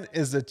 1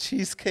 is the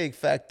Cheesecake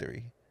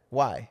Factory.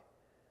 Why?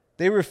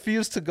 They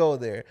refuse to go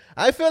there.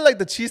 I feel like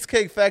the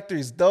Cheesecake Factory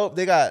is dope.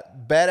 They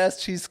got badass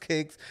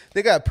cheesecakes.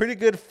 They got pretty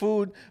good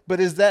food. But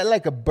is that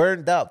like a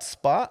burned out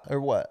spot or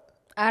what?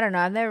 I don't know.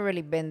 I've never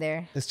really been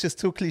there. It's just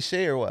too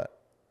cliche or what?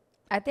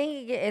 I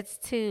think it's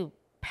too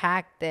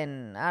packed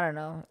and I don't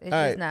know. It's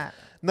just not.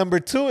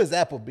 Number 2 is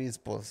Applebee's,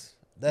 boss.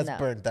 That's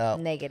burnt out.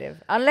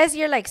 Negative. Unless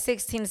you're like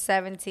 16,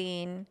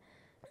 17.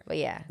 But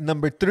yeah.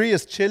 Number 3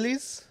 is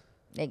Chili's.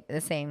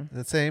 The same.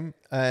 The same.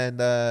 And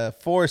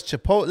 4 is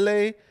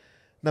Chipotle.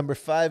 Number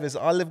 5 is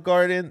Olive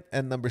Garden.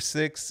 And number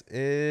 6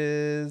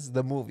 is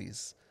the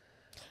movies.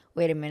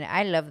 Wait a minute.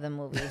 I love the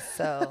movies,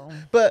 so.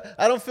 But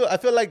I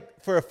feel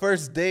like for a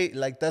first date,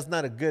 like that's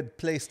not a good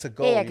place to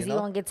go. Yeah, because you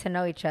won't get to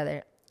know each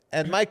other.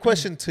 And my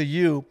question to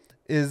you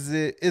is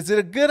it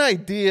a good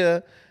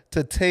idea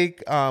to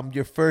take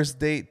your first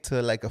date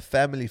to like a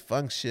family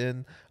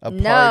function, a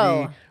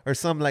party, or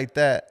something like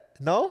that?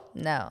 No?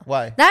 No.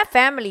 Why? Not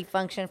family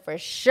function for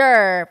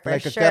sure.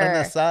 Like a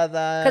carne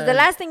asada. Because the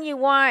last thing you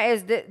want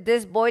is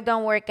this boy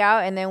don't work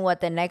out, and then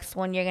what, the next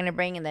one you're going to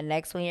bring, and the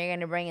next one you're going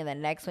to bring, and the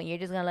next one, you're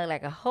just going to look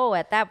like a hoe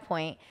at that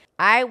point.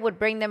 I would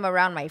bring them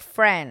around my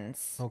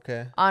friends.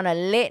 Okay. On a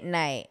lit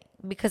night,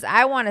 because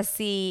I want to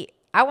see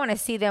I want to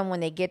see them when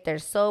they get there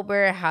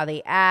sober, how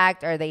they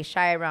act. Are they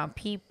shy around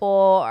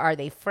people? Are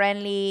they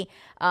friendly?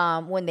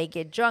 When they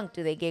get drunk,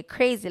 do they get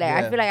crazy? Like,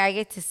 I feel like I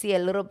get to see a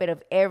little bit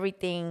of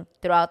everything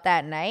throughout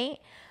that night.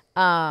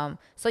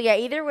 So yeah,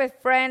 either with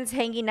friends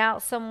hanging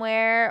out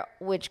somewhere,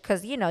 which,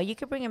 cause you know, you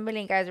could bring a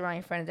million guys around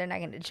your friends. They're not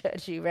going to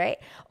judge you. Right.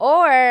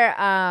 Or,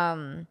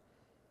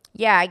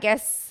 yeah, I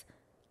guess,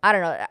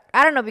 I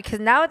don't know, because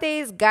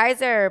nowadays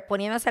guys are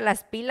poniéndose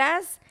las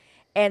pilas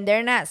and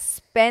they're not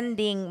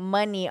spending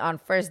money on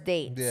first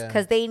dates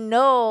because they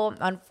know,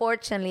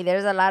 unfortunately,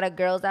 there's a lot of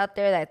girls out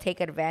there that take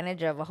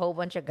advantage of a whole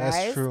bunch of guys.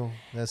 That's true.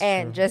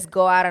 And just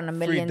go out on a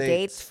million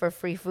dates for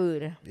free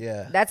food.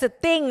 Yeah. That's a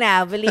thing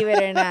now, believe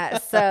it or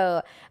not.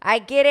 So I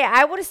get it.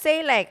 I would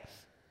say, like,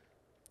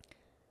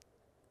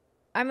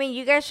 I mean,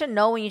 you guys should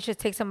know when you should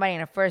take somebody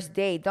on a first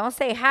date. Don't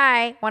say,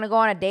 hi, want to go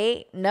on a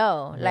date?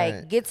 No. Right.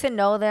 Like, get to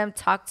know them,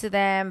 talk to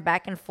them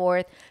back and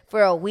forth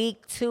for a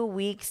week, 2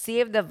 weeks.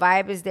 See if the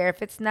vibe is there.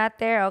 If it's not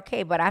there,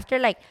 okay. But after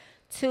like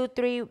 2,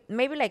 3,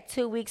 maybe like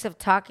 2 weeks of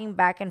talking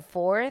back and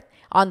forth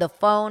on the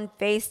phone,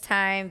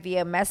 FaceTime,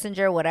 via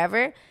Messenger,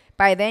 whatever,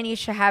 by then you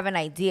should have an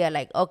idea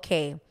like,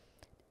 okay,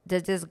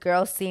 does this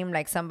girl seem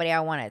like somebody I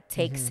want to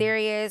take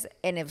serious?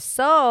 And if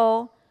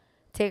so,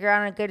 take her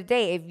on a good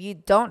date. If you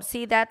don't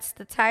see that's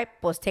the type,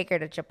 pues take her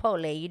to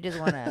Chipotle. You just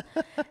want to,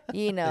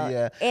 you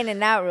know, in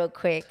and out real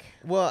quick.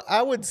 Well,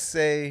 I would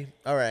say,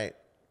 all right.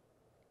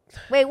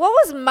 Wait, what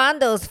was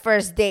Mando's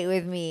first date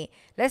with me?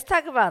 Let's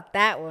talk about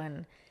that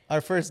one. Our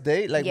first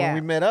date? Like when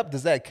we met up,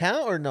 does that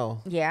count or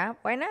no? Yeah,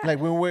 why not? Like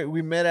when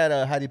we met at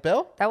a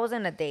Jaripeo? That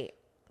wasn't a date.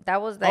 That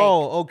was like...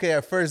 Oh, okay.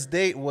 Our first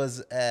date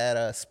was at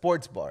a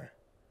sports bar,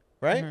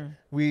 right?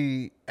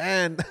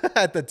 And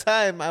at the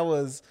time, I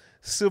was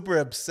super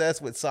obsessed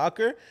with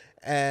soccer,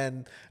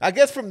 and I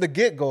guess from the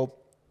get-go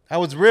I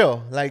was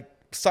real, like,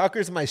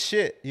 soccer's my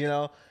shit, you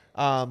know.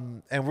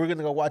 And we're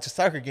gonna go watch a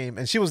soccer game,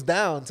 and she was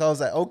down, so I was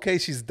like, okay,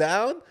 she's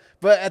down.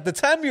 But at the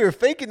time you were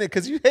faking it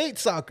because you hate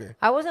soccer.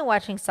 I wasn't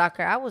watching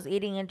soccer, I was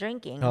eating and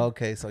drinking. Oh,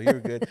 okay, so you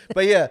were good.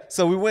 But yeah,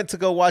 so we went to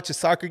go watch a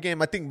soccer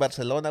game. I think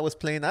Barcelona was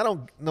playing. I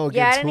don't know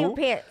against who. I didn't even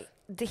pay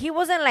it. He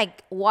wasn't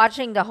like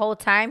watching the whole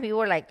time. He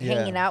were like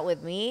hanging out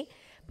with me.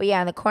 But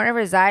yeah, in the corner of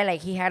his eye,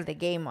 like, he had the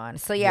game on.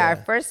 So yeah, our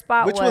first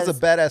spot was a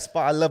badass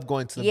spot. I love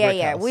going to the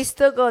Brick House. We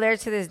still go there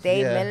to this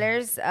day.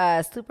 Miller's,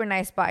 super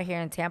nice spot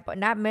here in Tampa.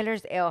 Not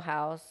Miller's Ale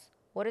House.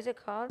 What is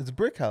it called? It's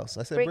Brick House.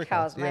 I said Brick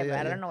House. My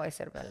bad. I don't know why I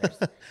said Miller's.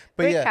 But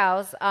Brick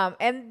House.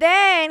 And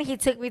then he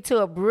took me to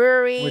a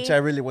brewery, which I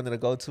really wanted to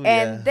go to.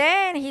 And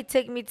then he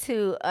took me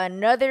to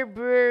another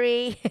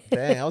brewery.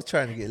 Dang, I was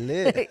trying to get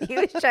lit. He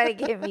was trying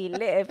to get me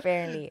lit,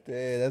 apparently.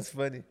 Dang, that's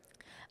funny.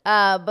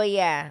 But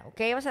yeah,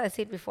 okay. What was I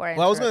saying before? I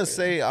was gonna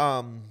say,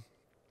 all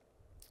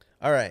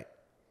right.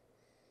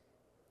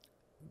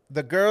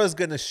 The girl is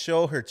gonna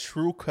show her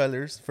true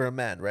colors for a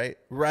man,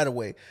 right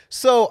away.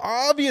 So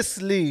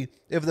obviously,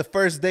 if the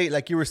first date,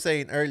 like you were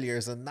saying earlier,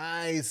 is a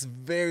nice,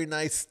 very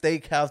nice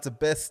steakhouse, the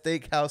best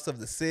steakhouse of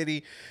the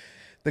city,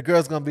 the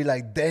girl's gonna be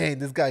like, dang,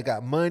 this guy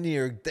got money,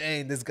 or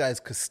dang, this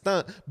guy's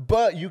stunt.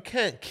 But you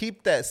can't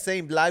keep that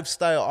same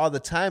lifestyle all the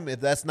time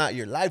if that's not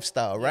your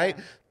lifestyle, right?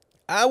 Yeah.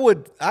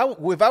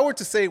 If I were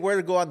to say where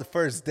to go on the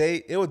first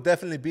date, it would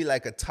definitely be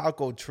like a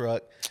taco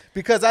truck,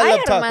 because I love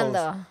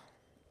tacos.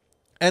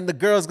 And the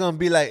girl's gonna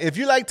be like, if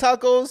you like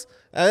tacos,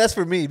 that's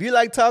for me. If you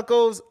like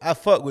tacos, I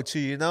fuck with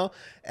you, you know?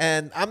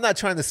 And I'm not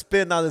trying to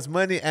spend all this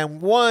money. And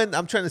one,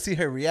 I'm trying to see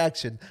her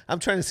reaction. I'm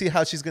trying to see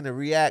how she's gonna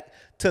react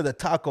to the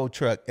taco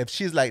truck. If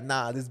she's like,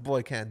 nah, this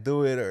boy can't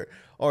do it,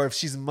 or if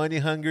she's money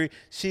hungry,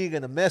 she ain't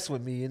gonna mess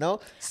with me, you know?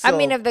 So, I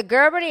mean, if the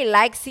girl really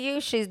likes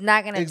you, she's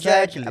not gonna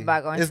judge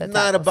about going to the taco It's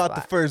not about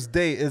spot. The first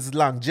date. It's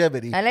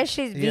longevity. Unless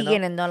she's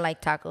vegan and don't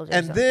like tacos or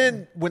something.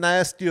 Then when I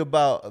asked you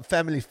about a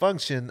family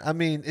function, I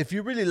mean, if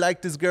you really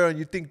like this girl and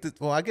you think that,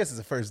 well, I guess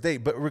it's a first date,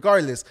 but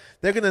regardless,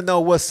 they're gonna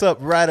know what's up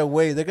right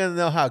away. They're gonna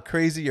know how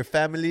crazy your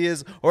family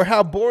is or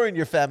how boring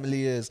your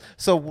family is.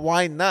 So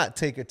why not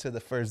take her to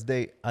the first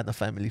date on a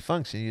family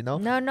function, you know?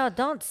 No,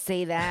 don't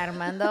say that,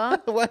 Armando.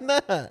 Why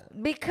not?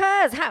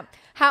 Because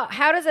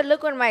how does it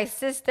look when my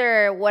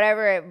sister,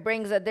 whatever,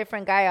 brings a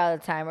different guy all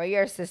the time, or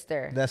your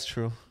sister? That's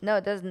true. No,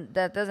 it doesn't.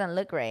 That doesn't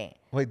look right.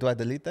 Wait, do I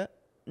delete that?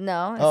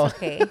 No, it's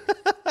okay.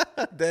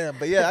 Damn,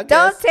 but yeah, I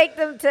don't guess. Take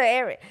them to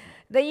every.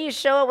 Then you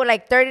show up with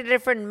like 30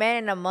 different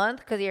men in a month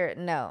because you're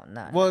no.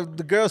 Well,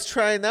 the girl's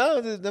trying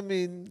out. I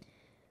mean,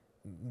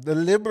 the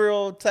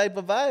liberal type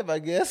of vibe, I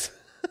guess.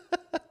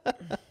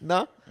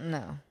 No.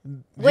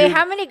 Wait,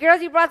 how many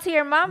girls you brought to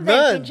your mom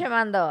then, pinche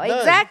Mando? None,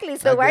 exactly.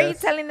 So why are you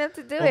guess. telling them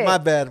to do it? My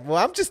bad. Well,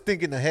 I'm just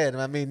thinking ahead.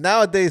 I mean,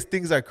 nowadays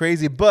things are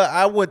crazy, but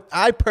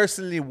I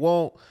personally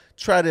won't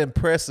try to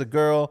impress a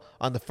girl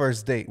on the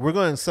first date. We're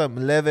going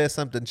something leve,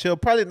 something chill.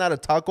 Probably not a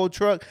taco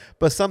truck,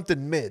 but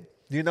something mid.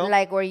 You know,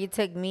 like where you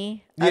took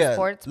me, a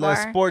sports bar,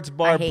 like sports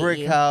bar,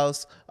 Brick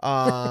House,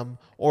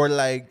 or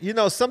like, you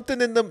know,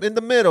 something in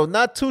the middle,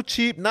 not too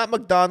cheap, not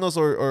McDonald's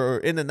or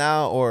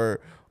In-N-Out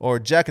or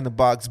Jack in the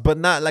Box, but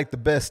not like the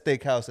best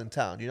steakhouse in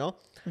town, you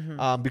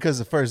know, because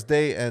the first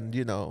date, and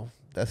you know,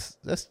 That's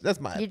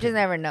my opinion. You just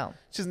never know.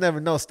 Just never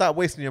know. Stop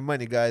wasting your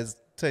money, guys.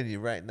 I'm telling you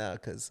right now,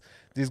 because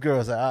these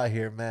girls are out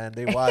here, man.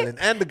 They wilding.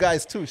 And the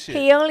guys too, shit.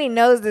 He only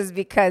knows this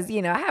because,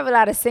 you know, I have a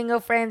lot of single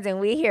friends and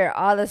we hear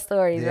all the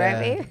stories, right,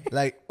 babe?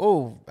 Like,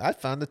 oh, I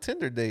found a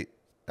Tinder date.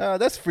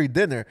 That's free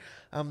dinner.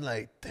 I'm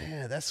like,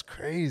 damn, that's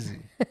crazy.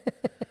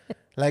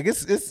 Like,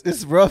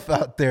 it's rough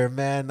out there,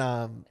 man.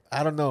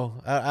 I don't know.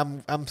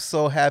 I'm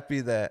so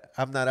happy that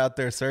I'm not out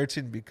there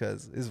searching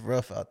because it's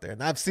rough out there,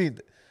 and I've seen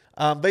it.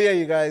 But yeah,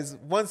 you guys,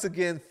 once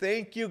again,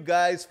 thank you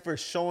guys for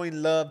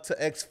showing love to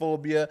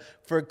Xphobia,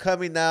 for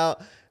coming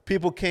out.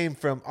 People came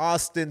from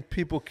Austin.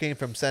 People came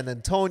from San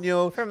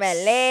Antonio. From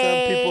LA.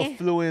 Some people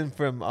flew in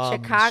from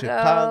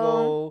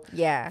Chicago.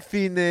 Yeah.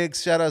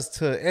 Phoenix. Shout outs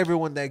to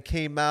everyone that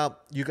came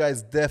out. You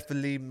guys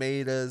definitely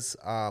made us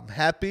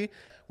happy.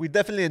 We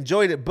definitely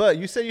enjoyed it. But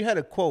you said you had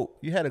a quote.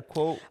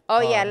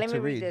 Oh, yeah. Let me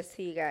read this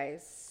to you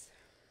guys.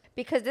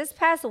 Because this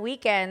past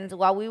weekend,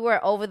 while we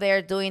were over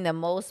there doing the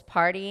most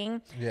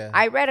partying,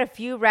 I read a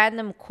few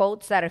random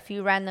quotes that a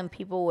few random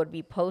people would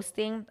be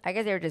posting. I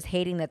guess they were just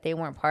hating that they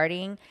weren't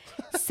partying.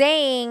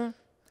 Saying,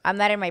 I'm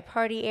not in my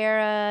party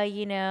era,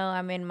 you know,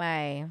 I'm in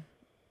my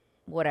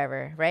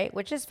whatever, right?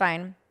 Which is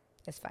fine.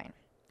 It's fine.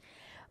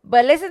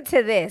 But listen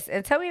to this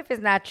and tell me if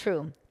it's not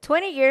true.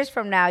 20 years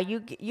from now,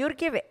 you'd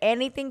give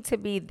anything to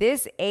be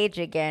this age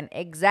again,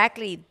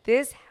 exactly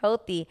this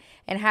healthy,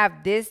 and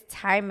have this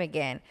time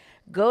again.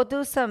 Go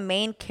do some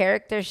main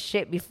character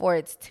shit before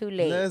it's too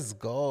late. Let's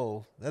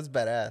go. That's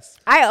badass.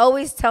 I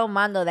always tell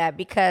Mando that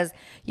because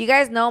you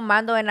guys know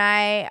Mando and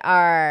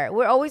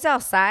we're always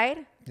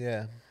outside.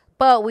 Yeah.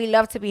 But we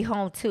love to be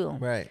home too.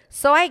 Right.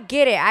 So I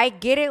get it. I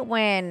get it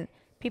when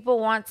people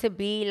want to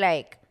be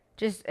like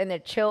just in a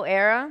chill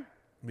era.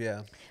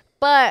 Yeah.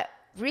 But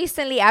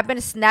recently I've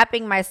been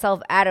snapping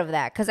myself out of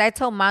that because I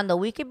told Mando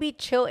we could be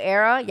chill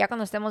era, ya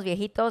cuando estemos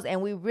viejitos,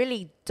 and we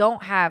really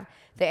don't have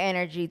the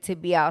energy to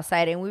be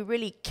outside, and we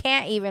really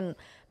can't even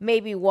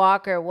maybe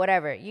walk or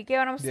whatever. You get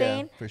what I'm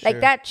saying? For sure.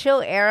 Like that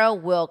chill era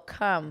will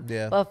come.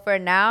 Yeah. But for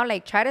now,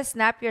 like try to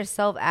snap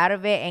yourself out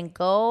of it and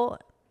go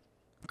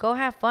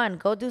have fun.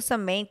 Go do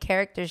some main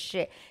character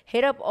shit.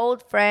 Hit up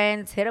old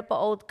friends. Hit up an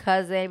old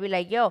cousin. Be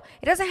like, yo,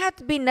 it doesn't have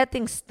to be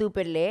nothing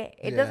stupid lit.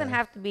 It doesn't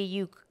have to be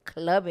you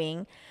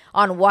clubbing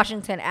on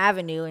Washington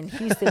Avenue in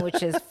Houston,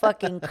 which is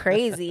fucking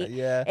crazy.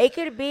 Yeah. It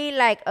could be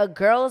like a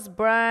girls'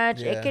 brunch.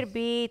 Yeah. It could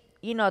be,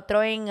 you know,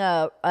 throwing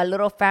a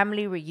little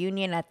family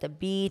reunion at the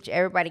beach.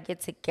 Everybody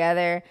get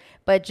together.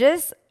 But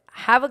just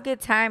have a good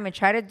time and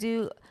try to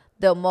do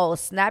the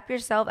most. Snap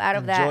yourself out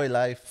of that. Enjoy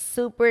life.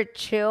 Super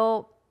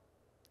chill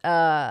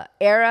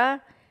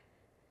era,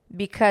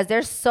 because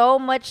there's so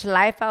much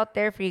life out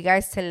there for you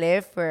guys to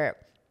live, for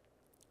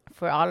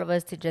all of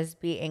us to just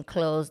be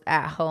enclosed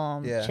at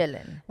home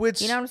chilling.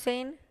 Which, you know what I'm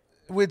saying?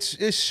 Which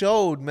it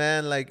showed,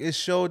 man. Like it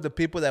showed the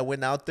people that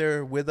went out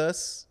there with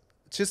us.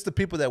 Just the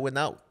people that went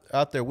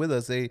out there with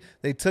us. They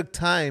took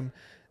time.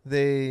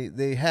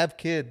 They have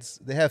kids,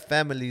 they have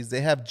families,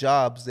 they have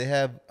jobs, they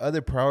have other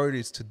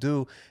priorities to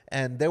do,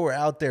 and they were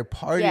out there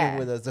partying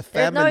with us. The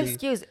family. There's no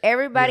excuse.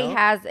 Everybody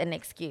has an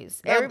excuse.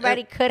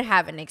 Everybody could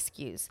have an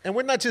excuse. And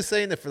we're not just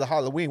saying it for the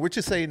Halloween. We're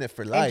just saying it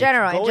for life. In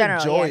general,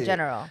 in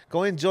general.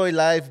 Go enjoy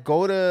life.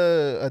 Go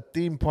to a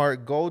theme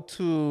park. Go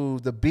to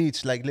the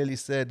beach, like Lily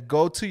said.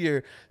 Go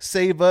to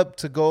save up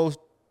to go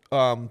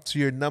to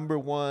your number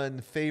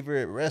one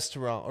favorite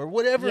restaurant or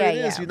whatever it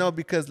is, you know,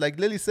 because like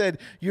Lily said,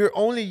 you're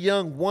only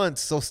young once.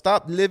 So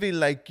stop living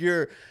like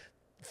you're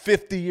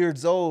 50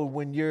 years old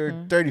when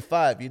you're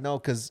 35, you know,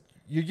 because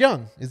you're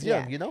young. It's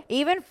young, you know?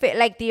 Even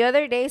like the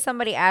other day,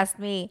 somebody asked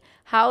me,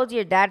 how old's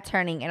your dad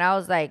turning? And I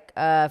was like,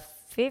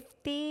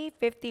 50,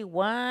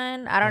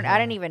 51. I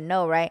didn't even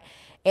know, right?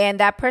 And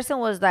that person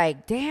was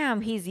like, damn,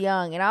 he's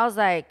young. And I was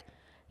like,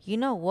 you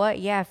know what?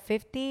 Yeah,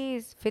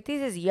 50s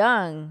is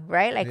young,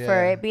 right? Like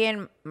for it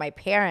being my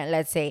parent,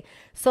 let's say.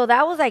 So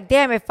that was like,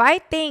 damn, if I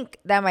think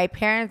that my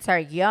parents are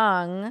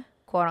young,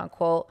 quote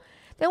unquote,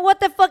 then what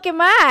the fuck am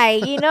I?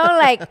 You know,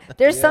 like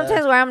there's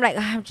sometimes where I'm like,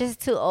 I'm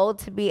just too old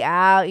to be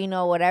out, you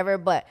know, whatever.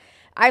 But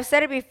I've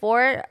said it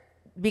before,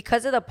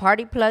 because of the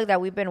party plug that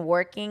we've been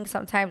working,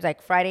 sometimes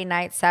like Friday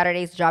nights,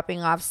 Saturdays,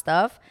 dropping off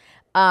stuff,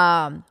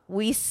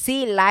 we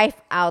see life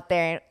out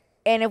there.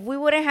 And if we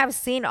wouldn't have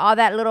seen all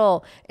that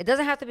little, it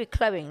doesn't have to be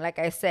clubbing, like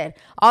I said.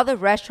 All the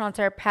restaurants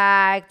are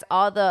packed.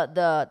 All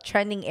the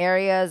trending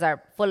areas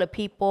are full of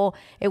people.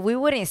 If we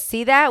wouldn't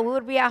see that, we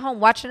would be at home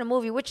watching a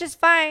movie, which is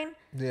fine.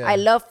 Yeah. I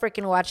love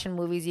freaking watching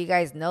movies. You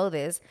guys know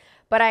this.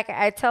 But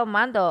I tell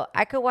Mando,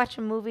 I could watch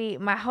a movie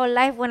my whole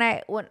life when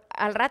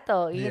al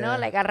rato, you know?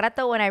 Like al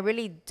rato when I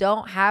really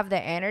don't have the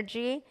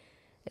energy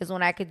is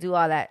when I could do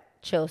all that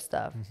chill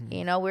stuff.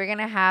 You know, we're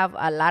gonna have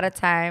a lot of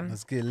time.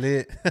 Let's get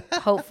lit.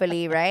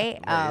 Hopefully, right?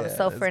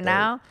 So for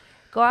now,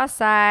 go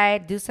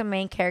outside, do some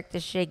main character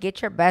shit,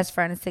 get your best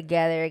friends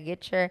together,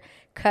 get your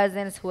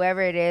cousins,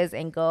 whoever it is,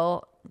 and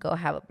go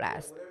have a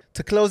blast.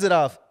 To close it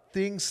off,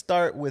 things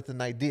start with an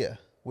idea,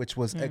 which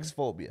was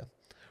Xphobia.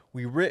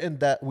 We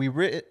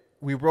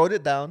wrote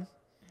it down.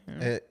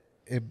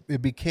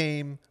 It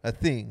became a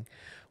thing.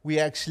 We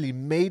actually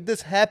made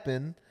this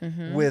happen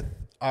with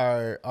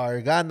our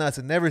ganas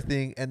and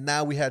everything, and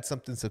now we had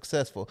something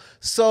successful.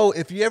 So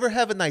if you ever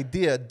have an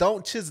idea,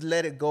 don't just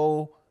let it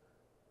go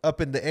up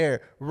in the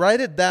air.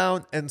 Write it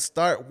down and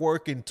start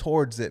working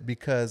towards it,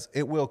 because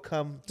it will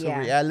come to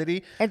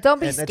reality. And don't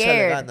be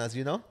scared. Ganas,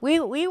 you know? We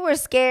were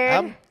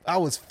scared. I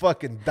was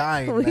fucking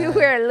dying. We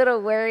were a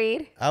little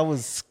worried. I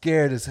was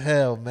scared as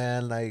hell,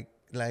 man.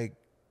 Like,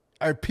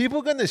 are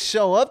people gonna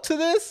show up to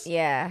this?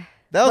 Yeah.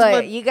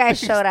 But you guys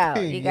showed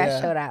out. You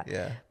guys showed out.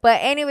 Yeah. But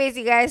anyways,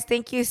 you guys,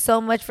 thank you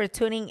so much for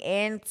tuning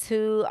in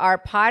to our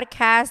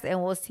podcast,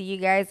 and we'll see you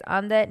guys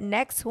on the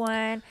next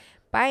one.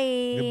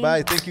 Bye.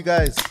 Goodbye. Thank you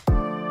guys.